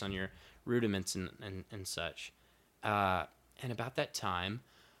rigorous on your rudiments and such. And about that time,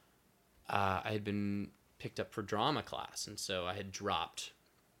 I had been picked up for drama class, and so I had dropped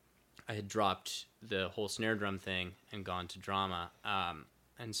the whole snare drum thing and gone to drama.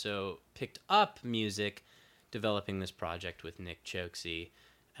 And so picked up music, developing this project with Nick Chokesy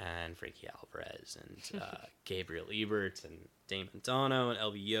and Frankie Alvarez and Gabriel Ebert and Dane Montano and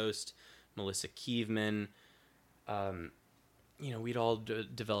Elby Yost, Melissa Kievman. We'd all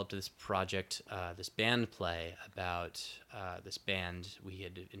developed this project, this band play about this band we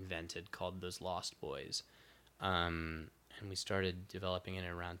had invented called Those Lost Boys. And we started developing it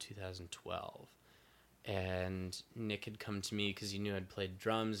around 2012. And Nick had come to me because he knew I'd played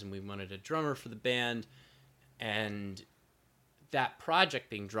drums and we wanted a drummer for the band. And that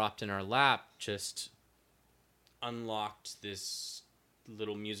project being dropped in our lap just unlocked this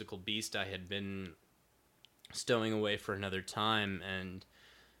little musical beast I had been stowing away for another time. And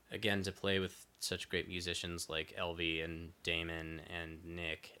again, to play with such great musicians like Elvie and Damon and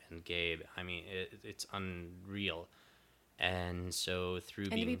Nick and Gabe, I mean, it's unreal. And so through to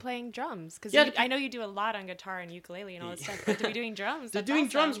be playing drums, because I know you do a lot on guitar and ukulele and all this stuff, but to be doing drums, they're doing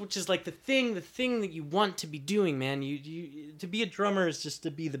drums, which is like the thing that you want to be doing, man. You to be a drummer is just to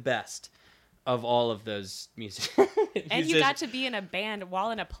be the best of all of those musicians. And you got to be in a band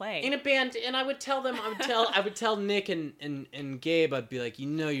while in a play. In a band, and I would tell them, I would tell Nick and Gabe, I'd be like,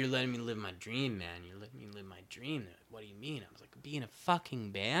 you're letting me live my dream, man. You're letting me live my dream. What do you mean? I was like, be in a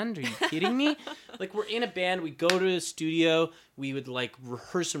fucking band? Are you kidding me? Like, we're in a band. We go to a studio. We would like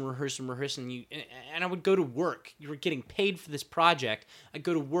rehearse, and I would go to work. You were getting paid for this project. I'd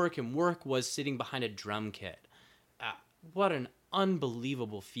go to work, and work was sitting behind a drum kit. What an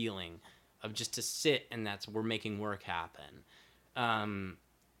unbelievable feeling of just to sit and we're making work happen.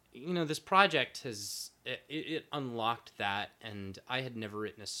 this project it unlocked that, and I had never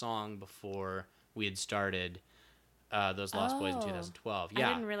written a song before we had started Those Lost Boys in 2012. Yeah.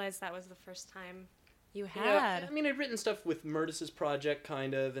 I didn't realize that was the first time you had. Yeah, I mean, I'd written stuff with Murtis's project,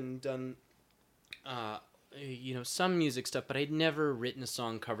 kind of, and done, some music stuff, but I'd never written a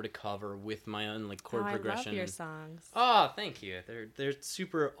song cover to cover with my own, like, chord progression. I love your songs. Oh, thank you. They're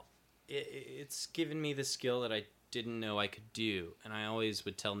super... It's given me the skill that I didn't know I could do, and I always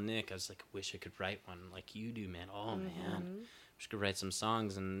would tell Nick, I was like, I wish I could write one like you do, man. Oh, man. I wish I could write some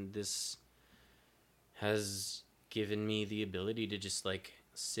songs, and this has given me the ability to just, like,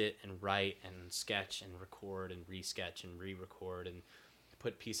 sit and write and sketch and record and re-sketch and re-record and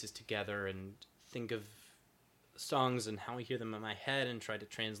put pieces together and think of songs and how I hear them in my head and try to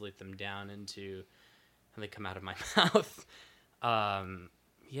translate them down into how they come out of my mouth.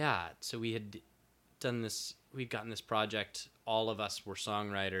 So we had done this, we'd gotten this project, all of us were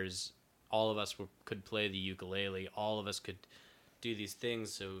songwriters, all of us could play the ukulele, all of us could do these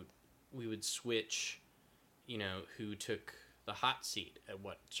things, so we would switch, who took the hot seat at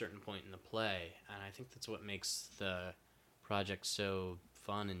what certain point in the play, and I think that's what makes the project so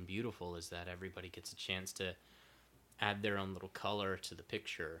fun and beautiful, is that everybody gets a chance to add their own little color to the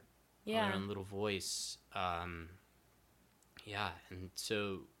picture, their own little voice, and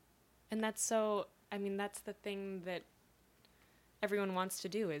so... And that's so, I mean, that's the thing that everyone wants to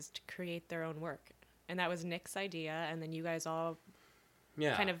do, is to create their own work. And that was Nick's idea, and then you guys all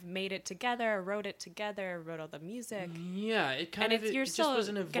kind of made it together, wrote it together, wrote all the music. Yeah, you're still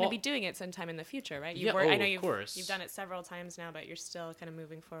going to be doing it sometime in the future, right? I know you've done it several times now, but you're still kind of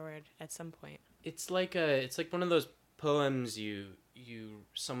moving forward at some point. It's like one of those poems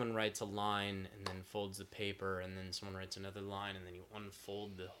someone writes a line and then folds the paper, and then someone writes another line, and then you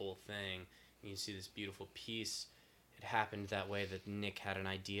unfold the whole thing and you see this beautiful piece. It happened that way, that Nick had an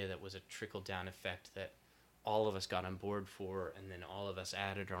idea that was a trickle-down effect that all of us got on board for, and then all of us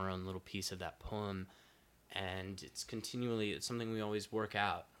added our own little piece of that poem, and it's something we always work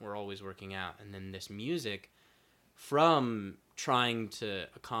out. We're always working out. And then this music, from trying to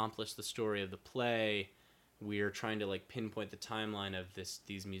accomplish the story of the play, we're trying to, like, pinpoint the timeline of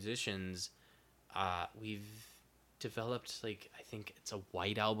these musicians. We've developed, like, I think it's a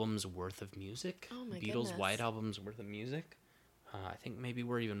White Album's worth of music. Oh my Beatles' goodness. White Album's worth of music. I think maybe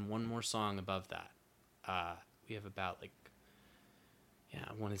we're even one more song above that. We have about, like,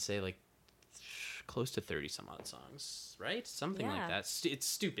 I want to say, like, close to 30 some odd songs, right? Something like that. It's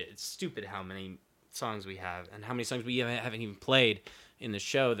stupid. It's stupid how many songs we have, and how many songs we haven't even played in the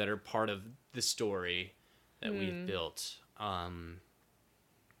show that are part of the story that we've built.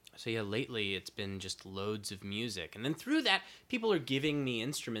 Lately it's been just loads of music. And then through that, people are giving me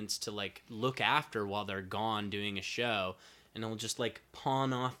instruments to, like, look after while they're gone doing a show. And I'll just, like,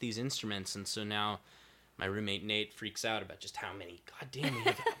 pawn off these instruments. And so now my roommate Nate freaks out about just how many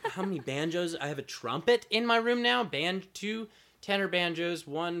banjos. I have a trumpet in my room now. 2 tenor banjos,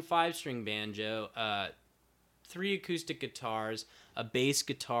 1 5-string banjo, 3 acoustic guitars, a bass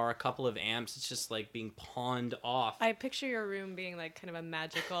guitar, a couple of amps. It's just, like, being pawned off. I picture your room being, like, kind of a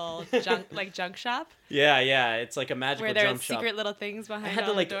magical junk shop. Yeah, it's like a magical junk shop. Where there's secret little things behind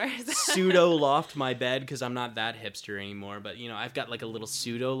all the doors. Pseudo loft my bed, because I'm not that hipster anymore. But, I've got, like, a little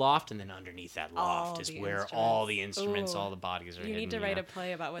pseudo loft, and then underneath that loft is where all the instruments, all the bodies are hidden. You need to write a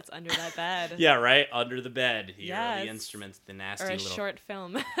play about what's under that bed. Yeah, right? Under the bed. Here are the instruments, the nasty little... Or a short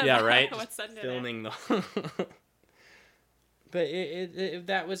film. Yeah, right? What's under filming there. But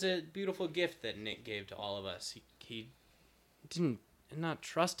that was a beautiful gift that Nick gave to all of us. He didn't, not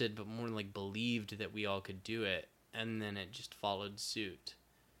trusted, but more like believed that we all could do it, and then it just followed suit.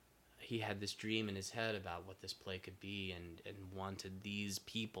 He had this dream in his head about what this play could be, and wanted these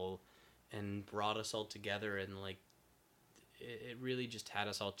people, and brought us all together, and, like, it really just had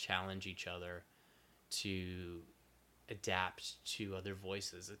us all challenge each other to adapt to other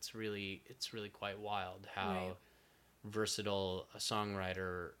voices. It's really quite wild how versatile a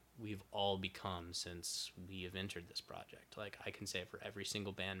songwriter we've all become since we have entered this project. Like, I can say it for every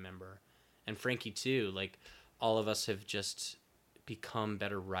single band member, and Frankie too. Like, all of us have just become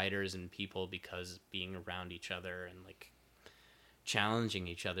better writers and people because being around each other and, like, challenging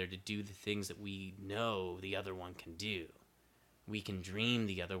each other to do the things that we know the other one can do. We can dream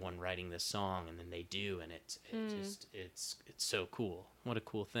the other one writing this song, and then they do, and it's so cool. What a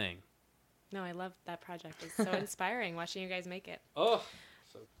cool thing. No, I love that project. It's so inspiring watching you guys make it. Oh,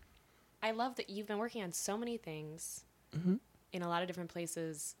 I love that you've been working on so many things in a lot of different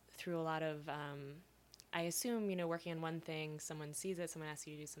places through a lot of, I assume, working on one thing, someone sees it, someone asks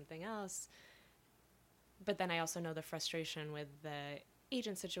you to do something else. But then I also know the frustration with the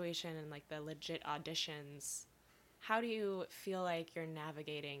agent situation and like the legit auditions, how do you feel like you're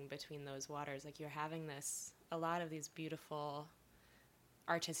navigating between those waters? Like you're having a lot of these beautiful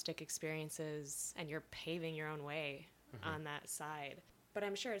artistic experiences and you're paving your own way on that side. But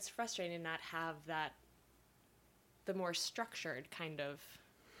I'm sure it's frustrating to not have the more structured kind of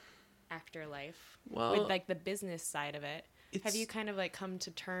actor life with like the business side of it. Have you kind of like come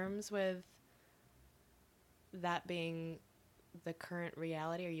to terms with that being the current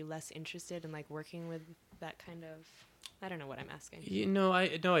reality? Are you less interested in like working with that kind of, I don't know what I'm asking.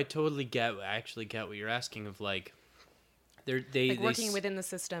 I totally get, I actually get what you're asking of like, they working within the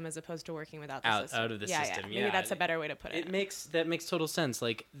system as opposed to working without the system. Out of the system. Yeah. Maybe that's a better way to put it. That makes total sense.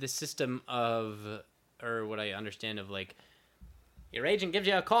 Like the system or what I understand of like, your agent gives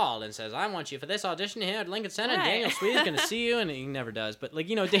you a call and says, I want you for this audition here at Lincoln Center. Right. Daniel Sweet's going to see you. And he never does. But, like,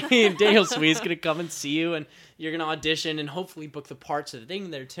 Daniel Sweet's going to come and see you. And you're going to audition and hopefully book the parts of the thing.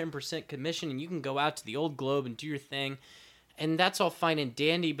 They're 10% commission. And you can go out to the Old Globe and do your thing. And that's all fine and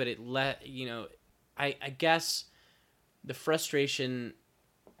dandy. But I guess the frustration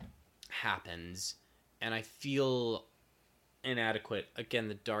happens. And I feel inadequate. Again,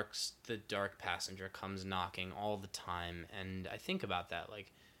 the dark passenger comes knocking all the time, and I think about that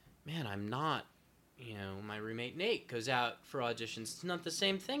like, man, I'm not, my roommate Nate goes out for auditions. It's not the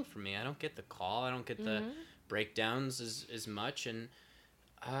same thing for me. I don't get the call. I don't get the breakdowns as much, and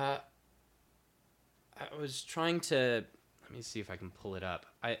I was trying to, let me see if I can pull it up.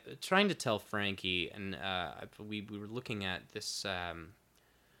 Trying to tell Frankie, and we were looking at this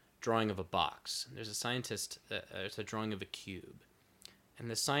drawing of a box. There's a scientist, it's a drawing of a cube. And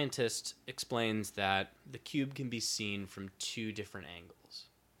the scientist explains that the cube can be seen from two different angles.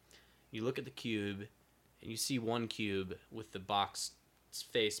 You look at the cube, and you see one cube with the box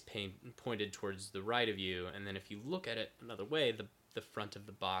face pointed towards the right of you, and then if you look at it another way, the front of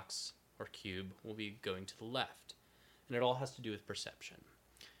the box or cube will be going to the left. And it all has to do with perception.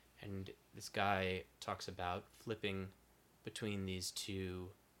 And this guy talks about flipping between these two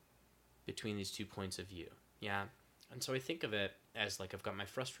points of view. Yeah. And so I think of it as like I've got my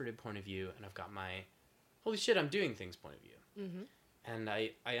frustrated point of view and I've got my holy shit, I'm doing things point of view. Mm-hmm. And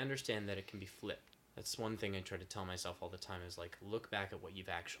I understand that it can be flipped. That's one thing I try to tell myself all the time is like, look back at what you've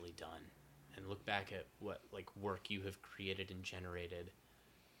actually done and look back at what like work you have created and generated.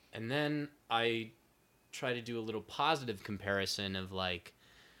 And then I try to do a little positive comparison of like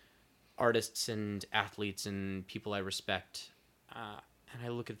artists and athletes and people I respect, and I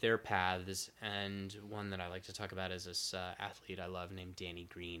look at their paths, and one that I like to talk about is this athlete I love named Danny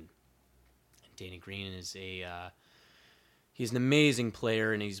Green. And Danny Green is he's an amazing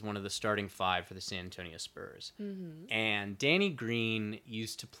player, and he's one of the starting five for the San Antonio Spurs. Mm-hmm. And Danny Green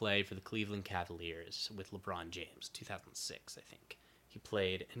used to play for the Cleveland Cavaliers with LeBron James, 2006, I think. He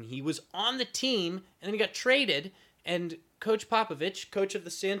played, and he was on the team, and then he got traded, and Coach Popovich, coach of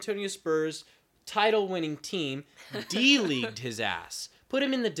the San Antonio Spurs, title-winning team, D-leagued his ass. Put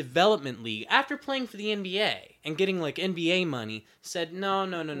him in the development league after playing for the NBA and getting like NBA money, said, no,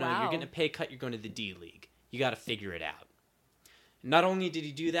 wow. You're getting a pay cut, you're going to the D-League. You got to figure it out. Not only did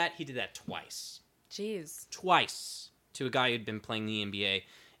he do that, he did that twice. Jeez. Twice to a guy who'd been playing the NBA.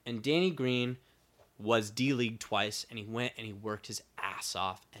 And Danny Green was D-Leagued twice, and he went and he worked his ass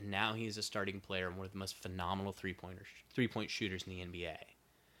off, and now he is a starting player and one of the most phenomenal three-point shooters in the NBA.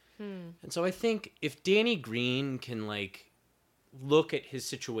 And so I think if Danny Green can like look at his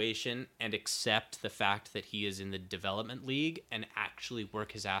situation and accept the fact that he is in the development league and actually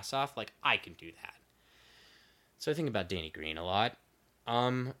work his ass off, like I can do that. So I think about Danny Green a lot.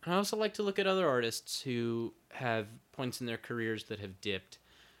 I also like to look at other artists who have points in their careers that have dipped.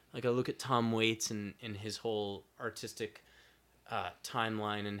 Like I look at Tom Waits and his whole artistic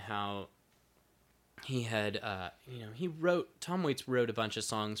timeline and how he had, Tom Waits wrote a bunch of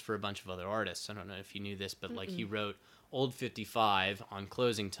songs for a bunch of other artists. I don't know if you knew this, but like he wrote Old 55 on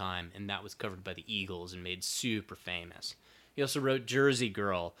Closing Time, and that was covered by the Eagles and made super famous. He also wrote Jersey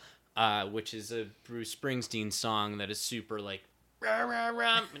Girl, which is a Bruce Springsteen song that is super like, rah, rah,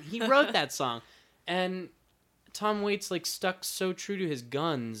 rah. And he wrote that song. And Tom Waits like stuck so true to his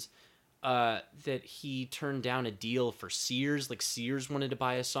guns that he turned down a deal for Sears. Like Sears wanted to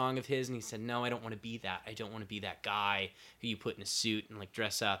buy a song of his, and he said, no, I don't want to be that. I don't want to be that guy who you put in a suit and like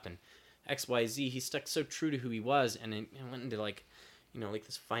dress up and XYZ. He stuck so true to who he was, and it went into like, like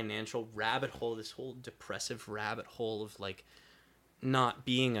this financial rabbit hole, this whole depressive rabbit hole of like not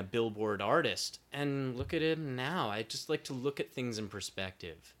being a Billboard artist. And look at him now. I just like to look at things in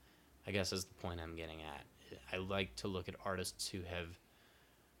perspective, I guess is the point I'm getting at. I like to look at artists who have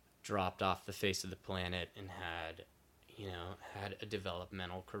dropped off the face of the planet and had, had a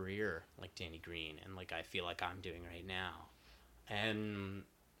developmental career like Danny Green, and like I feel like I'm doing right now. And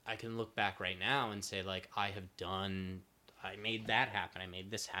I can look back right now and say, like, I made that happen. I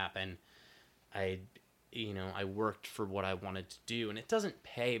made this happen. I worked for what I wanted to do, and it doesn't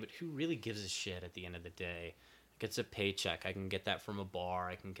pay, but who really gives a shit at the end of the day? It's a paycheck. I can get that from a bar.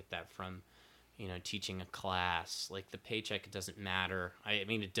 I can get that from, teaching a class. Like, the paycheck, it doesn't matter. I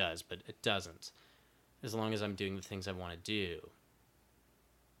mean, it does, but it doesn't. As long as I'm doing the things I want to do.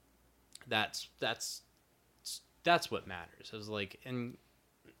 That's what matters. I was like, and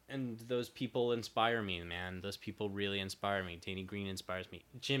those people inspire me, man. Those people really inspire me. Danny Green inspires me.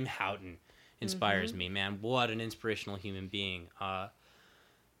 Jim Houghton inspires me, man. What an inspirational human being.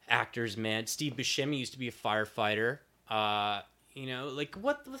 Actors, man. Steve Buscemi used to be a firefighter. Like,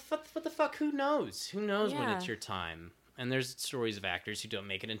 what the fuck? Who knows? Who knows when it's your time? And there's stories of actors who don't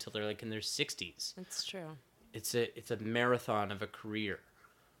make it until they're like in their 60s. That's true. It's a marathon of a career,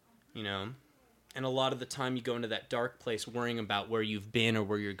 And a lot of the time you go into that dark place worrying about where you've been or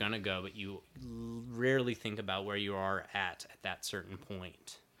where you're going to go, but you rarely think about where you are at that certain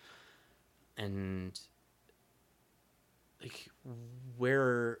point. And like,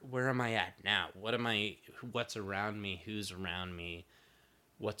 where am I at now? What's around me? Who's around me?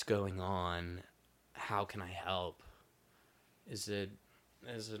 What's going on? How can I help? Is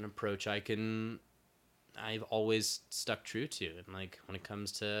an approach I've always stuck true to. And like, when it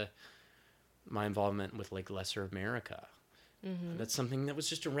comes to my involvement with like Lesser America, that's something that was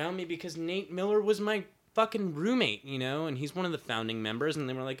just around me because Nate Miller was my fucking roommate, and he's one of the founding members, and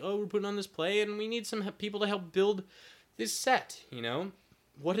they were like, oh, we're putting on this play and we need some people to help build this set.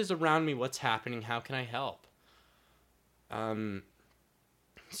 What is around me? What's happening? How can I help?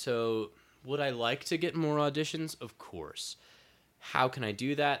 So would I like to get more auditions? Of course. How can I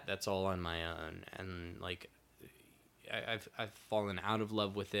do that? That's all on my own. And like, I've fallen out of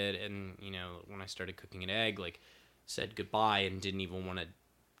love with it. And, when I started Cooking an Egg, like, said goodbye and didn't even want to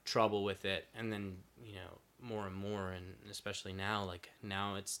trouble with it. And then, more and more, and especially now, like,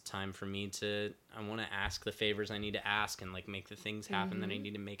 now it's time for me I want to ask the favors I need to ask and like make the things happen that I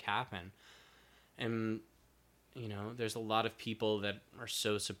need to make happen. And, there's a lot of people that are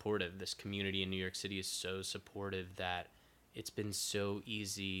so supportive. This community in New York City is so supportive that it's been so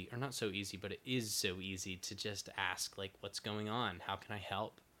easy, or not so easy, but it is so easy to just ask, like, what's going on? How can I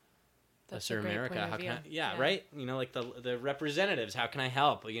help? Lesser America, how can I, yeah, right? Like the representatives, how can I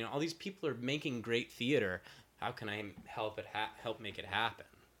help? All these people are making great theater. How can I help make it happen?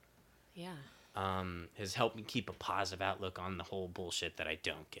 Yeah. Has helped me keep a positive outlook on the whole bullshit that I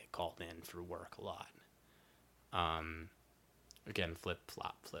don't get called in for work a lot. Again, flip,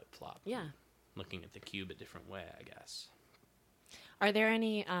 flop. Yeah. Looking at the cube a different way, I guess. Are there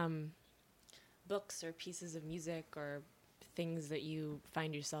any books or pieces of music or things that you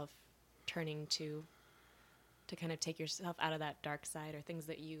find yourself turning to kind of take yourself out of that dark side, or things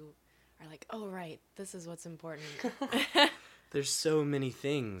that you are like, oh, right, this is what's important? There's so many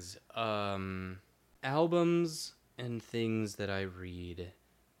things. Albums and things that I read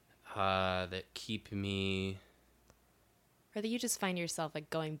that keep me... Or that you just find yourself like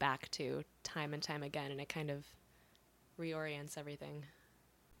going back to time and time again, and it kind of reorients everything.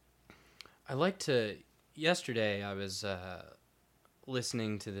 I like to... Yesterday, I was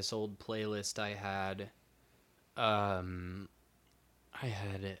listening to this old playlist I had. I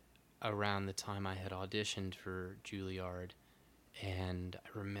had it around the time I had auditioned for Juilliard, and I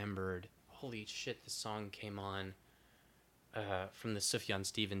remembered, holy shit, this song came on from the Sufjan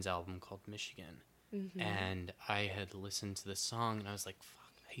Stevens album called Michigan. Mm-hmm. And I had listened to this song, and I was like,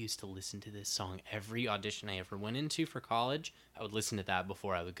 fuck, I used to listen to this song every audition I ever went into for college. I would listen to that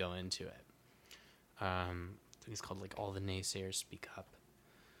before I would go into it. I think it's called like All the Naysayers Speak Up.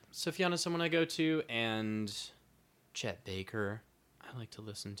 Sufjan is someone I go to, and Chet Baker. I like to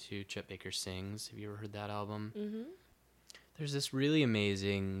listen to Chet Baker Sings. Have you ever heard that album? Mm-hmm. There's this really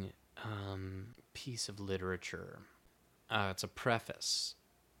amazing piece of literature. It's a preface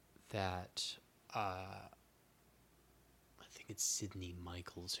that I think it's Sidney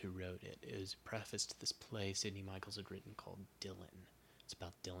Michaels who wrote it. It was a preface to this play Sidney Michaels had written called Dylan. It's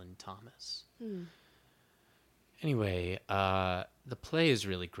about Dylan Thomas. Anyway, the play is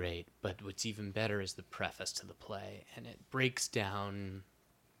really great, but what's even better is the preface to the play, and it breaks down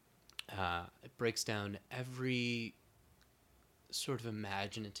every sort of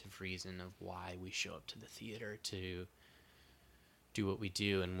imaginative reason of why we show up to the theater to do what we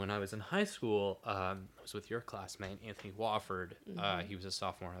do. And when I was in high school, I was with your classmate, Anthony Wofford. Mm-hmm. He was a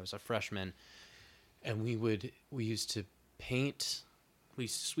sophomore, I was a freshman, and we used to paint. We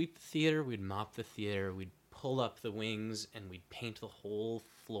sweep the theater, we'd mop the theater, we'd pull up the wings and we'd paint the whole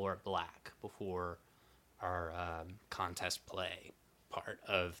floor black before our contest play part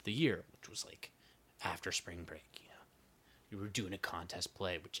of the year, which was like after spring break. You were doing a contest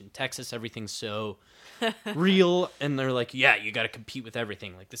play, which in Texas, everything's so real. And they're like, yeah, you got to compete with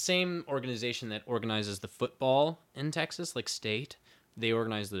everything. Like the same organization that organizes the football in Texas, like state, they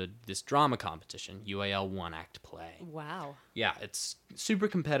organize this drama competition, UAL one-act play. Wow. Yeah, it's super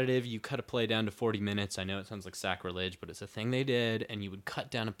competitive. You cut a play down to 40 minutes. I know it sounds like sacrilege, but it's a thing they did. And you would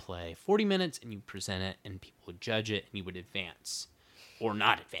cut down a play 40 minutes, and you present it, and people would judge it, and you would advance or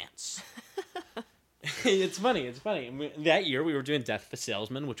not advance. It's funny. That year, we were doing Death of a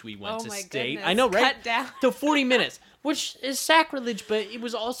Salesman, which we went to state. Goodness. I know, right? Cut down. To 40 minutes, which is sacrilege, but it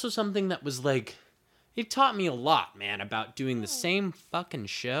was also something that was like... It taught me a lot, man, about doing the same fucking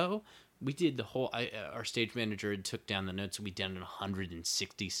show. We did the whole... our stage manager had took down the notes, and we done it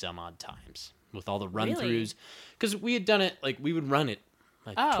 160 some odd times with all the run-throughs. Because we had done it, like, we would run it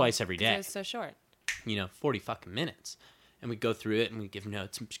like twice every day. It was so short. 40 fucking minutes. And we'd go through it, and we'd give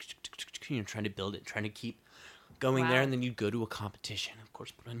notes, trying to build it, trying to keep going there. And then you'd go to a competition, of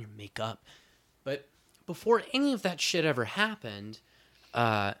course, put on your makeup. But before any of that shit ever happened...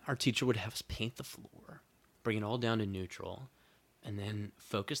 our teacher would have us paint the floor, bring it all down to neutral, and then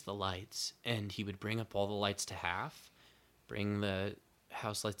focus the lights. And he would bring up all the lights to half, bring the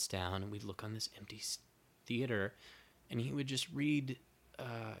house lights down, and we'd look on this empty theater, and he would just read,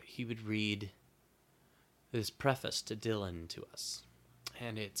 this preface to Dylan to us.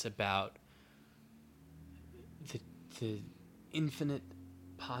 And it's about the infinite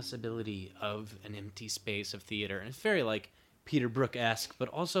possibility of an empty space of theater. And it's very, like, Peter Brook-esque, but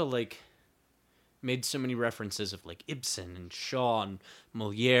also, like, made so many references of, like, Ibsen and Shaw and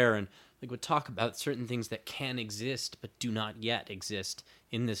Moliere, and, like, would talk about certain things that can exist but do not yet exist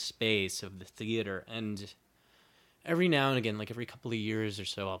in this space of the theater. And every now and again, like every couple of years or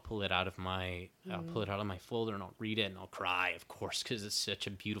so, I'll pull it out of my folder and I'll read it and I'll cry, of course, because it's such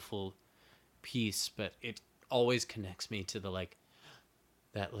a beautiful piece. But it always connects me to the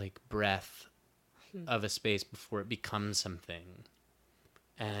that breath of a space before it becomes something.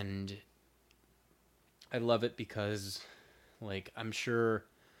 And I love it because, like, I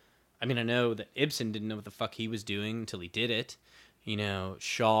know that Ibsen didn't know what the fuck he was doing until he did it.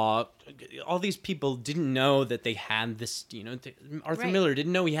 Shaw, all these people didn't know that they had this, Arthur Miller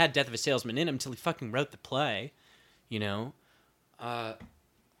didn't know he had Death of a Salesman in him until he fucking wrote the play,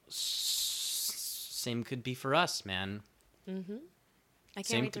 Same could be for us, man. Mm-hmm. I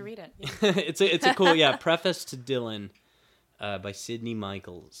can't wait to read it. It's a cool, preface to Dylan by Sidney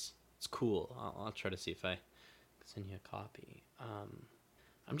Michaels. It's cool. I'll try to see if I can send you a copy.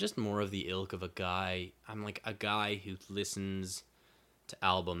 I'm just more of the ilk of a guy. I'm like a guy who listens to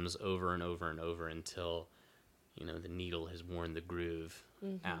albums over and over and over until, the needle has worn the groove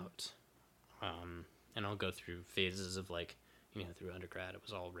out. And I'll go through phases of through undergrad, it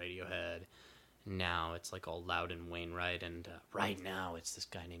was all Radiohead. Now it's like all Loudon Wainwright. And right now it's this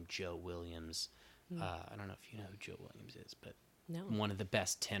guy named Joe Williams. I don't know if you know who Joe Williams is, but one of the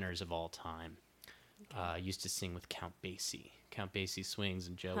best tenors of all time. Okay. Used to sing with Count Basie. Count Basie swings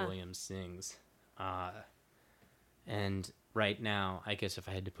and Joe Williams sings. And right now, I guess if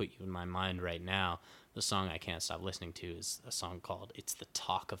I had to put you in my mind right now, the song I can't stop listening to is a song called It's the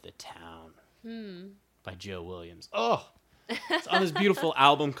Talk of the Town by Joe Williams. Oh! It's on this beautiful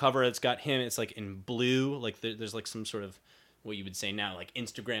album cover. It's got him. It's like in blue. Like there's like some sort of what you would say now, like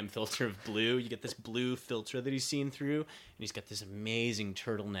Instagram filter of blue. You get this blue filter that he's seen through, and he's got this amazing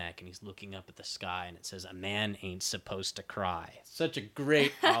turtleneck, and he's looking up at the sky, and it says, "A man ain't supposed to cry." Such a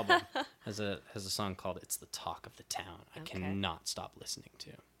great album. Has a song called "It's the Talk of the Town." I cannot stop listening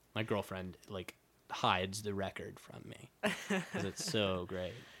to. My girlfriend hides the record from me because it's so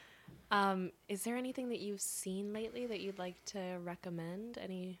great. Is there anything that you've seen lately that you'd like to recommend?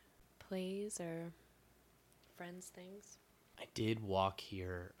 Any plays or friends things? I did walk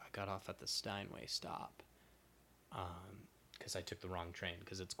here. I got off at the Steinway stop because I took the wrong train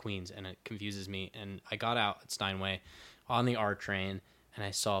because it's Queens and it confuses me. And I got out at Steinway on the R train and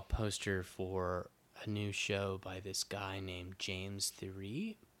I saw a poster for a new show by this guy named James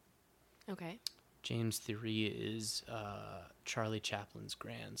Thierry. Okay. James Thierry is Charlie Chaplin's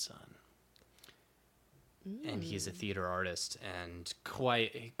grandson. And he's a theater artist and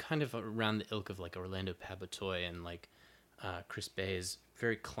kind of around the ilk of like Orlando Pabatoy and like Chris Bay's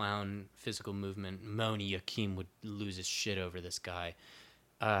very clown physical movement. Moni Yakim would lose his shit over this guy.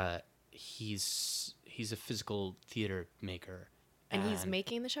 He's a physical theater maker And he's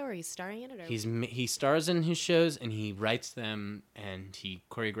making the show, or he's starring in it? Or? He stars in his shows, and he writes them, and he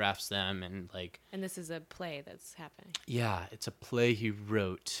choreographs them, and like. And this is a play that's happening. Yeah, it's a play he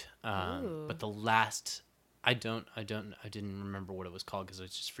wrote. But the last, I didn't remember what it was called because I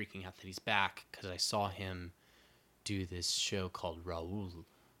was just freaking out that he's back because I saw him do this show called Raoul.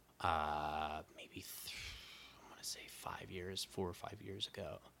 Maybe I want to say 4 or 5 years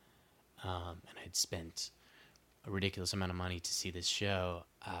ago, and I'd spent a ridiculous amount of money to see this show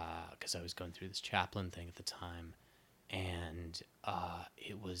because I was going through this Chaplin thing at the time, and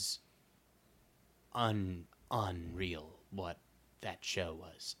it was unreal what that show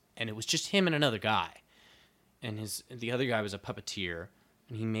was. And it was just him and another guy, and the other guy was a puppeteer,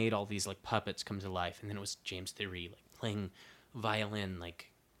 and he made all these like puppets come to life. And then it was James Theory like playing violin,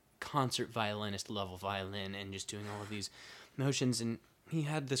 like concert violinist level violin, and just doing all of these motions. And he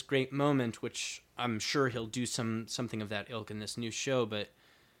had this great moment, which I'm sure he'll do something of that ilk in this new show, but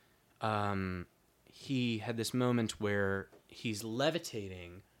he had this moment where he's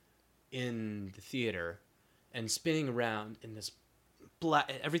levitating in the theater and spinning around in this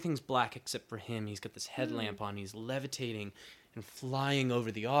black, everything's black except for him. He's got this headlamp on, he's levitating and flying over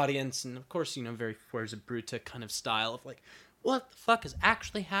the audience, and of course, very Fuerza Bruta kind of style of like, what the fuck is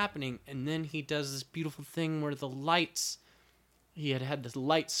actually happening? And then he does this beautiful thing where the lights, he had the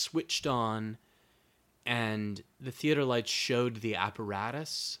lights switched on, and the theater lights showed the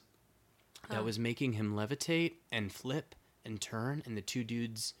apparatus that was making him levitate and flip and turn, and the two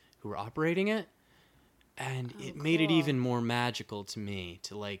dudes who were operating it. And it made it even more magical to me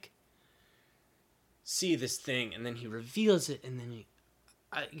to like see this thing, and then he reveals it, and then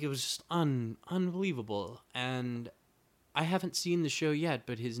it was just unbelievable. And I haven't seen the show yet,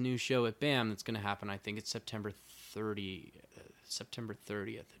 but his new show at BAM that's going to happen, I think it's September 30th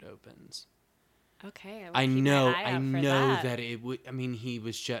it opens. Okay, I know that it would. I mean,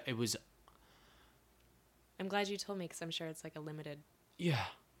 it was. I'm glad you told me because I'm sure it's like a limited. Yeah.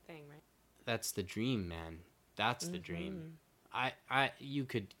 Thing, right? That's the dream, man. That's the dream. You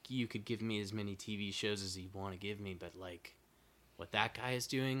could give me as many TV shows as you want to give me, but like, what that guy is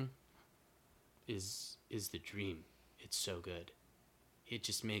doing, is the dream. It's so good. It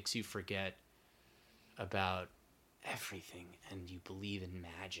just makes you forget about everything, and you believe in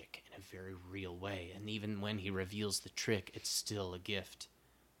magic in a very real way. And even when he reveals the trick, it's still a gift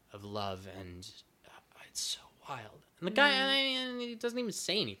of love, and it's so wild. And the guy, he doesn't even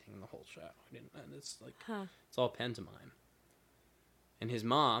say anything in the whole show. It's like it's all pantomime. And his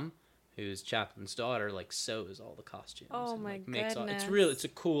mom, who's Chaplin's daughter, like sews all the costumes. Oh and, my like, makes goodness! It's a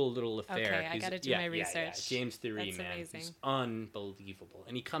cool little affair. Okay, I gotta do my research. James Theory, That's man, amazing. he's unbelievable,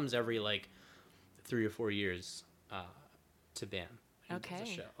 and he comes every like 3 or 4 years to BAM. Okay. Does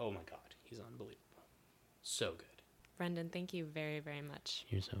a show. Oh my God, he's unbelievable. So good. Brendan, thank you very, very much.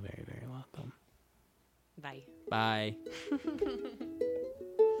 You're so very, very welcome. Bye. Bye.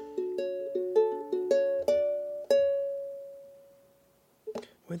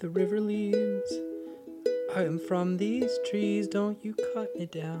 Where the river leads, I am from these trees, don't you cut me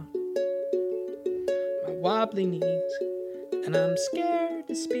down. My wobbly knees, and I'm scared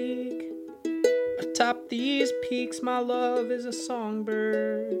to speak. Atop these peaks, my love is a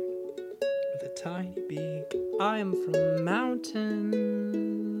songbird with a tiny beak. I am from mountain,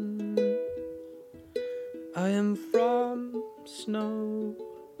 I am from snow,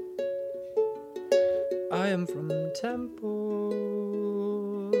 I am from temple,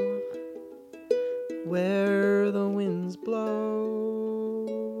 where the winds blow.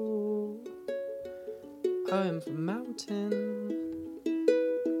 I am from mountain,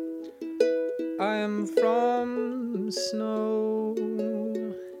 I am from snow,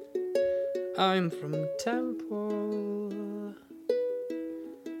 I am from temple,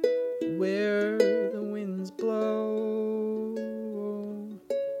 where the winds blow.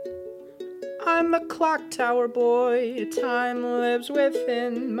 I'm a clock tower boy, time lives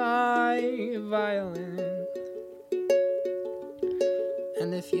within my violin.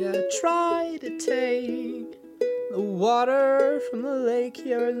 And if you try to take the water from the lake,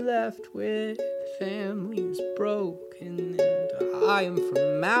 you're left with families broken. And I am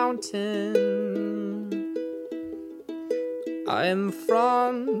from mountain, I am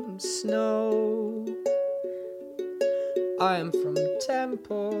from snow, I am from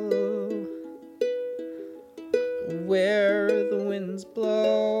temple, where the winds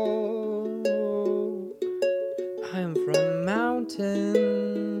blow. I am from mountain,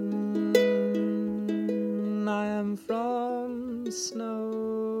 I am from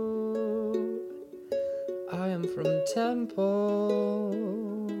snow, I am from temple,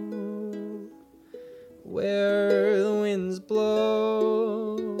 where the winds blow.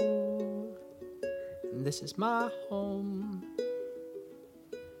 this is my home.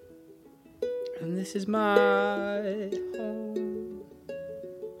 And this is my home.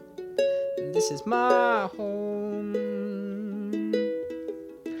 And this is my home.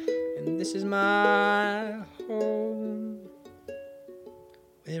 And this is my home,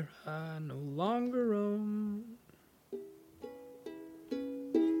 where I no longer roam.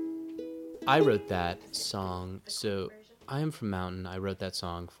 I wrote that song, so I am from Mountain. I wrote that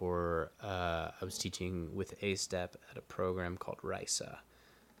song for, I was teaching with A-Step at a program called RISA,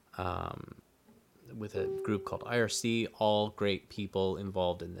 with a group called IRC, all great people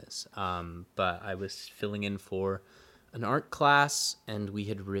involved in this. But I was filling in for an art class, and we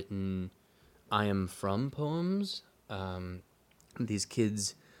had written I Am From poems. These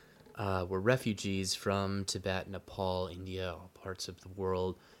kids were refugees from Tibet, Nepal, India, all parts of the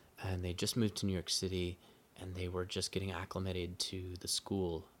world, and they just moved to New York City, and they were just getting acclimated to the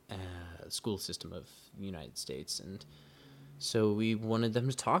school system of the United States. And so we wanted them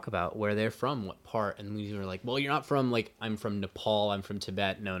to talk about where they're from, what part, and we were like, well, you're not from, like, I'm from Nepal, I'm from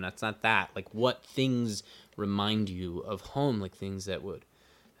Tibet. No, that's not that. Like, what things remind you of home, like things that would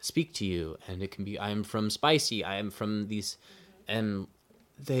speak to you? And it can be, I am from Spicy, I am from these, and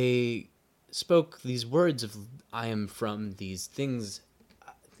they spoke these words of, I am from these things,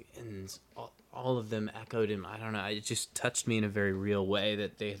 and all of them echoed in, I don't know, it just touched me in a very real way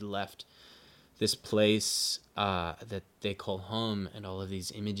that they had left this place that they call home, and all of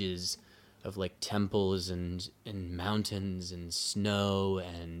these images of like temples and mountains and snow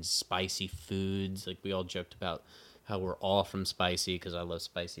and spicy foods. Like we all joked about how we're all from Spicy because I love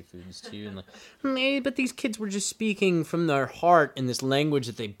spicy foods too. And like, but these kids were just speaking from their heart in this language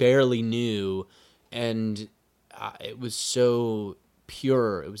that they barely knew, and it was so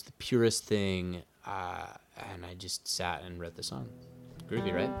pure. It was the purest thing, and I just sat and wrote the song.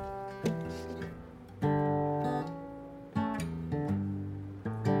 Groovy, right?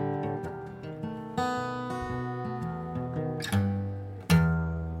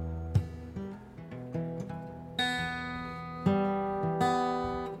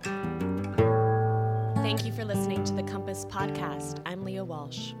 Thank you for listening to the Compass Podcast. I'm Leah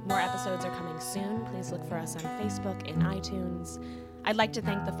Walsh. More episodes are coming soon. Please look for us on Facebook and iTunes. I'd like to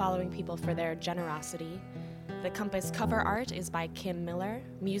thank the following people for their generosity. The Compass cover art is by Kim Miller,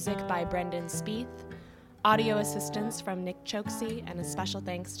 music by Brendan Spieth, audio assistance from Nick Choksey, and a special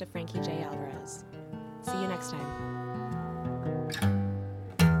thanks to Frankie J. Alvarez. See you next time.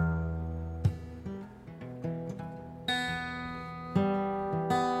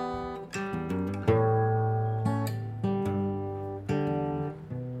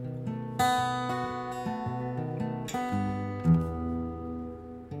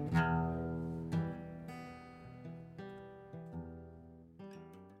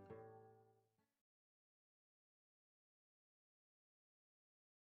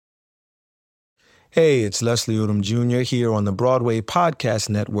 Hey, it's Leslie Odom Jr. here on the Broadway Podcast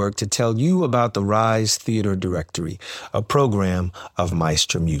Network to tell you about the Rise Theater Directory, a program of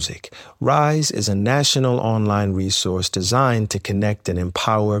Maestro Music. Rise is a national online resource designed to connect and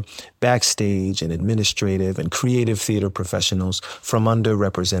empower backstage and administrative and creative theater professionals from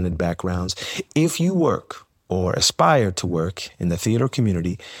underrepresented backgrounds. If you work or aspire to work in the theater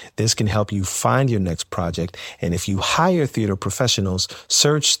community, this can help you find your next project. And if you hire theater professionals,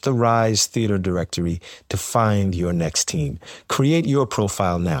 search the Rise Theater Directory to find your next team. Create your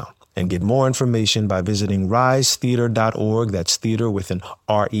profile now and get more information by visiting risetheater.org. That's theater with an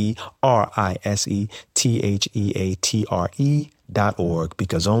RERISETHEATRE.org,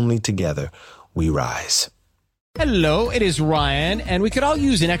 because only together we rise. Hello, it is Ryan, and we could all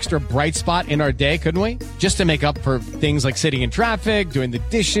use an extra bright spot in our day, couldn't we? Just to make up for things like sitting in traffic, doing the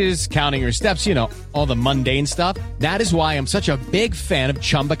dishes, counting your steps, you know, all the mundane stuff. That is why I'm such a big fan of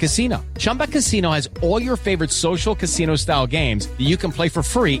Chumba Casino. Chumba Casino has all your favorite social casino-style games that you can play for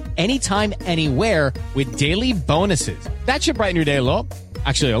free anytime, anywhere with daily bonuses. That should brighten your day a little.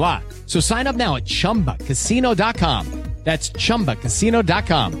 Actually, a lot. So sign up now at ChumbaCasino.com. That's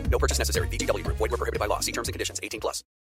ChumbaCasino.com. No purchase necessary. VGW Group. Void where prohibited by law. See terms and conditions. 18+.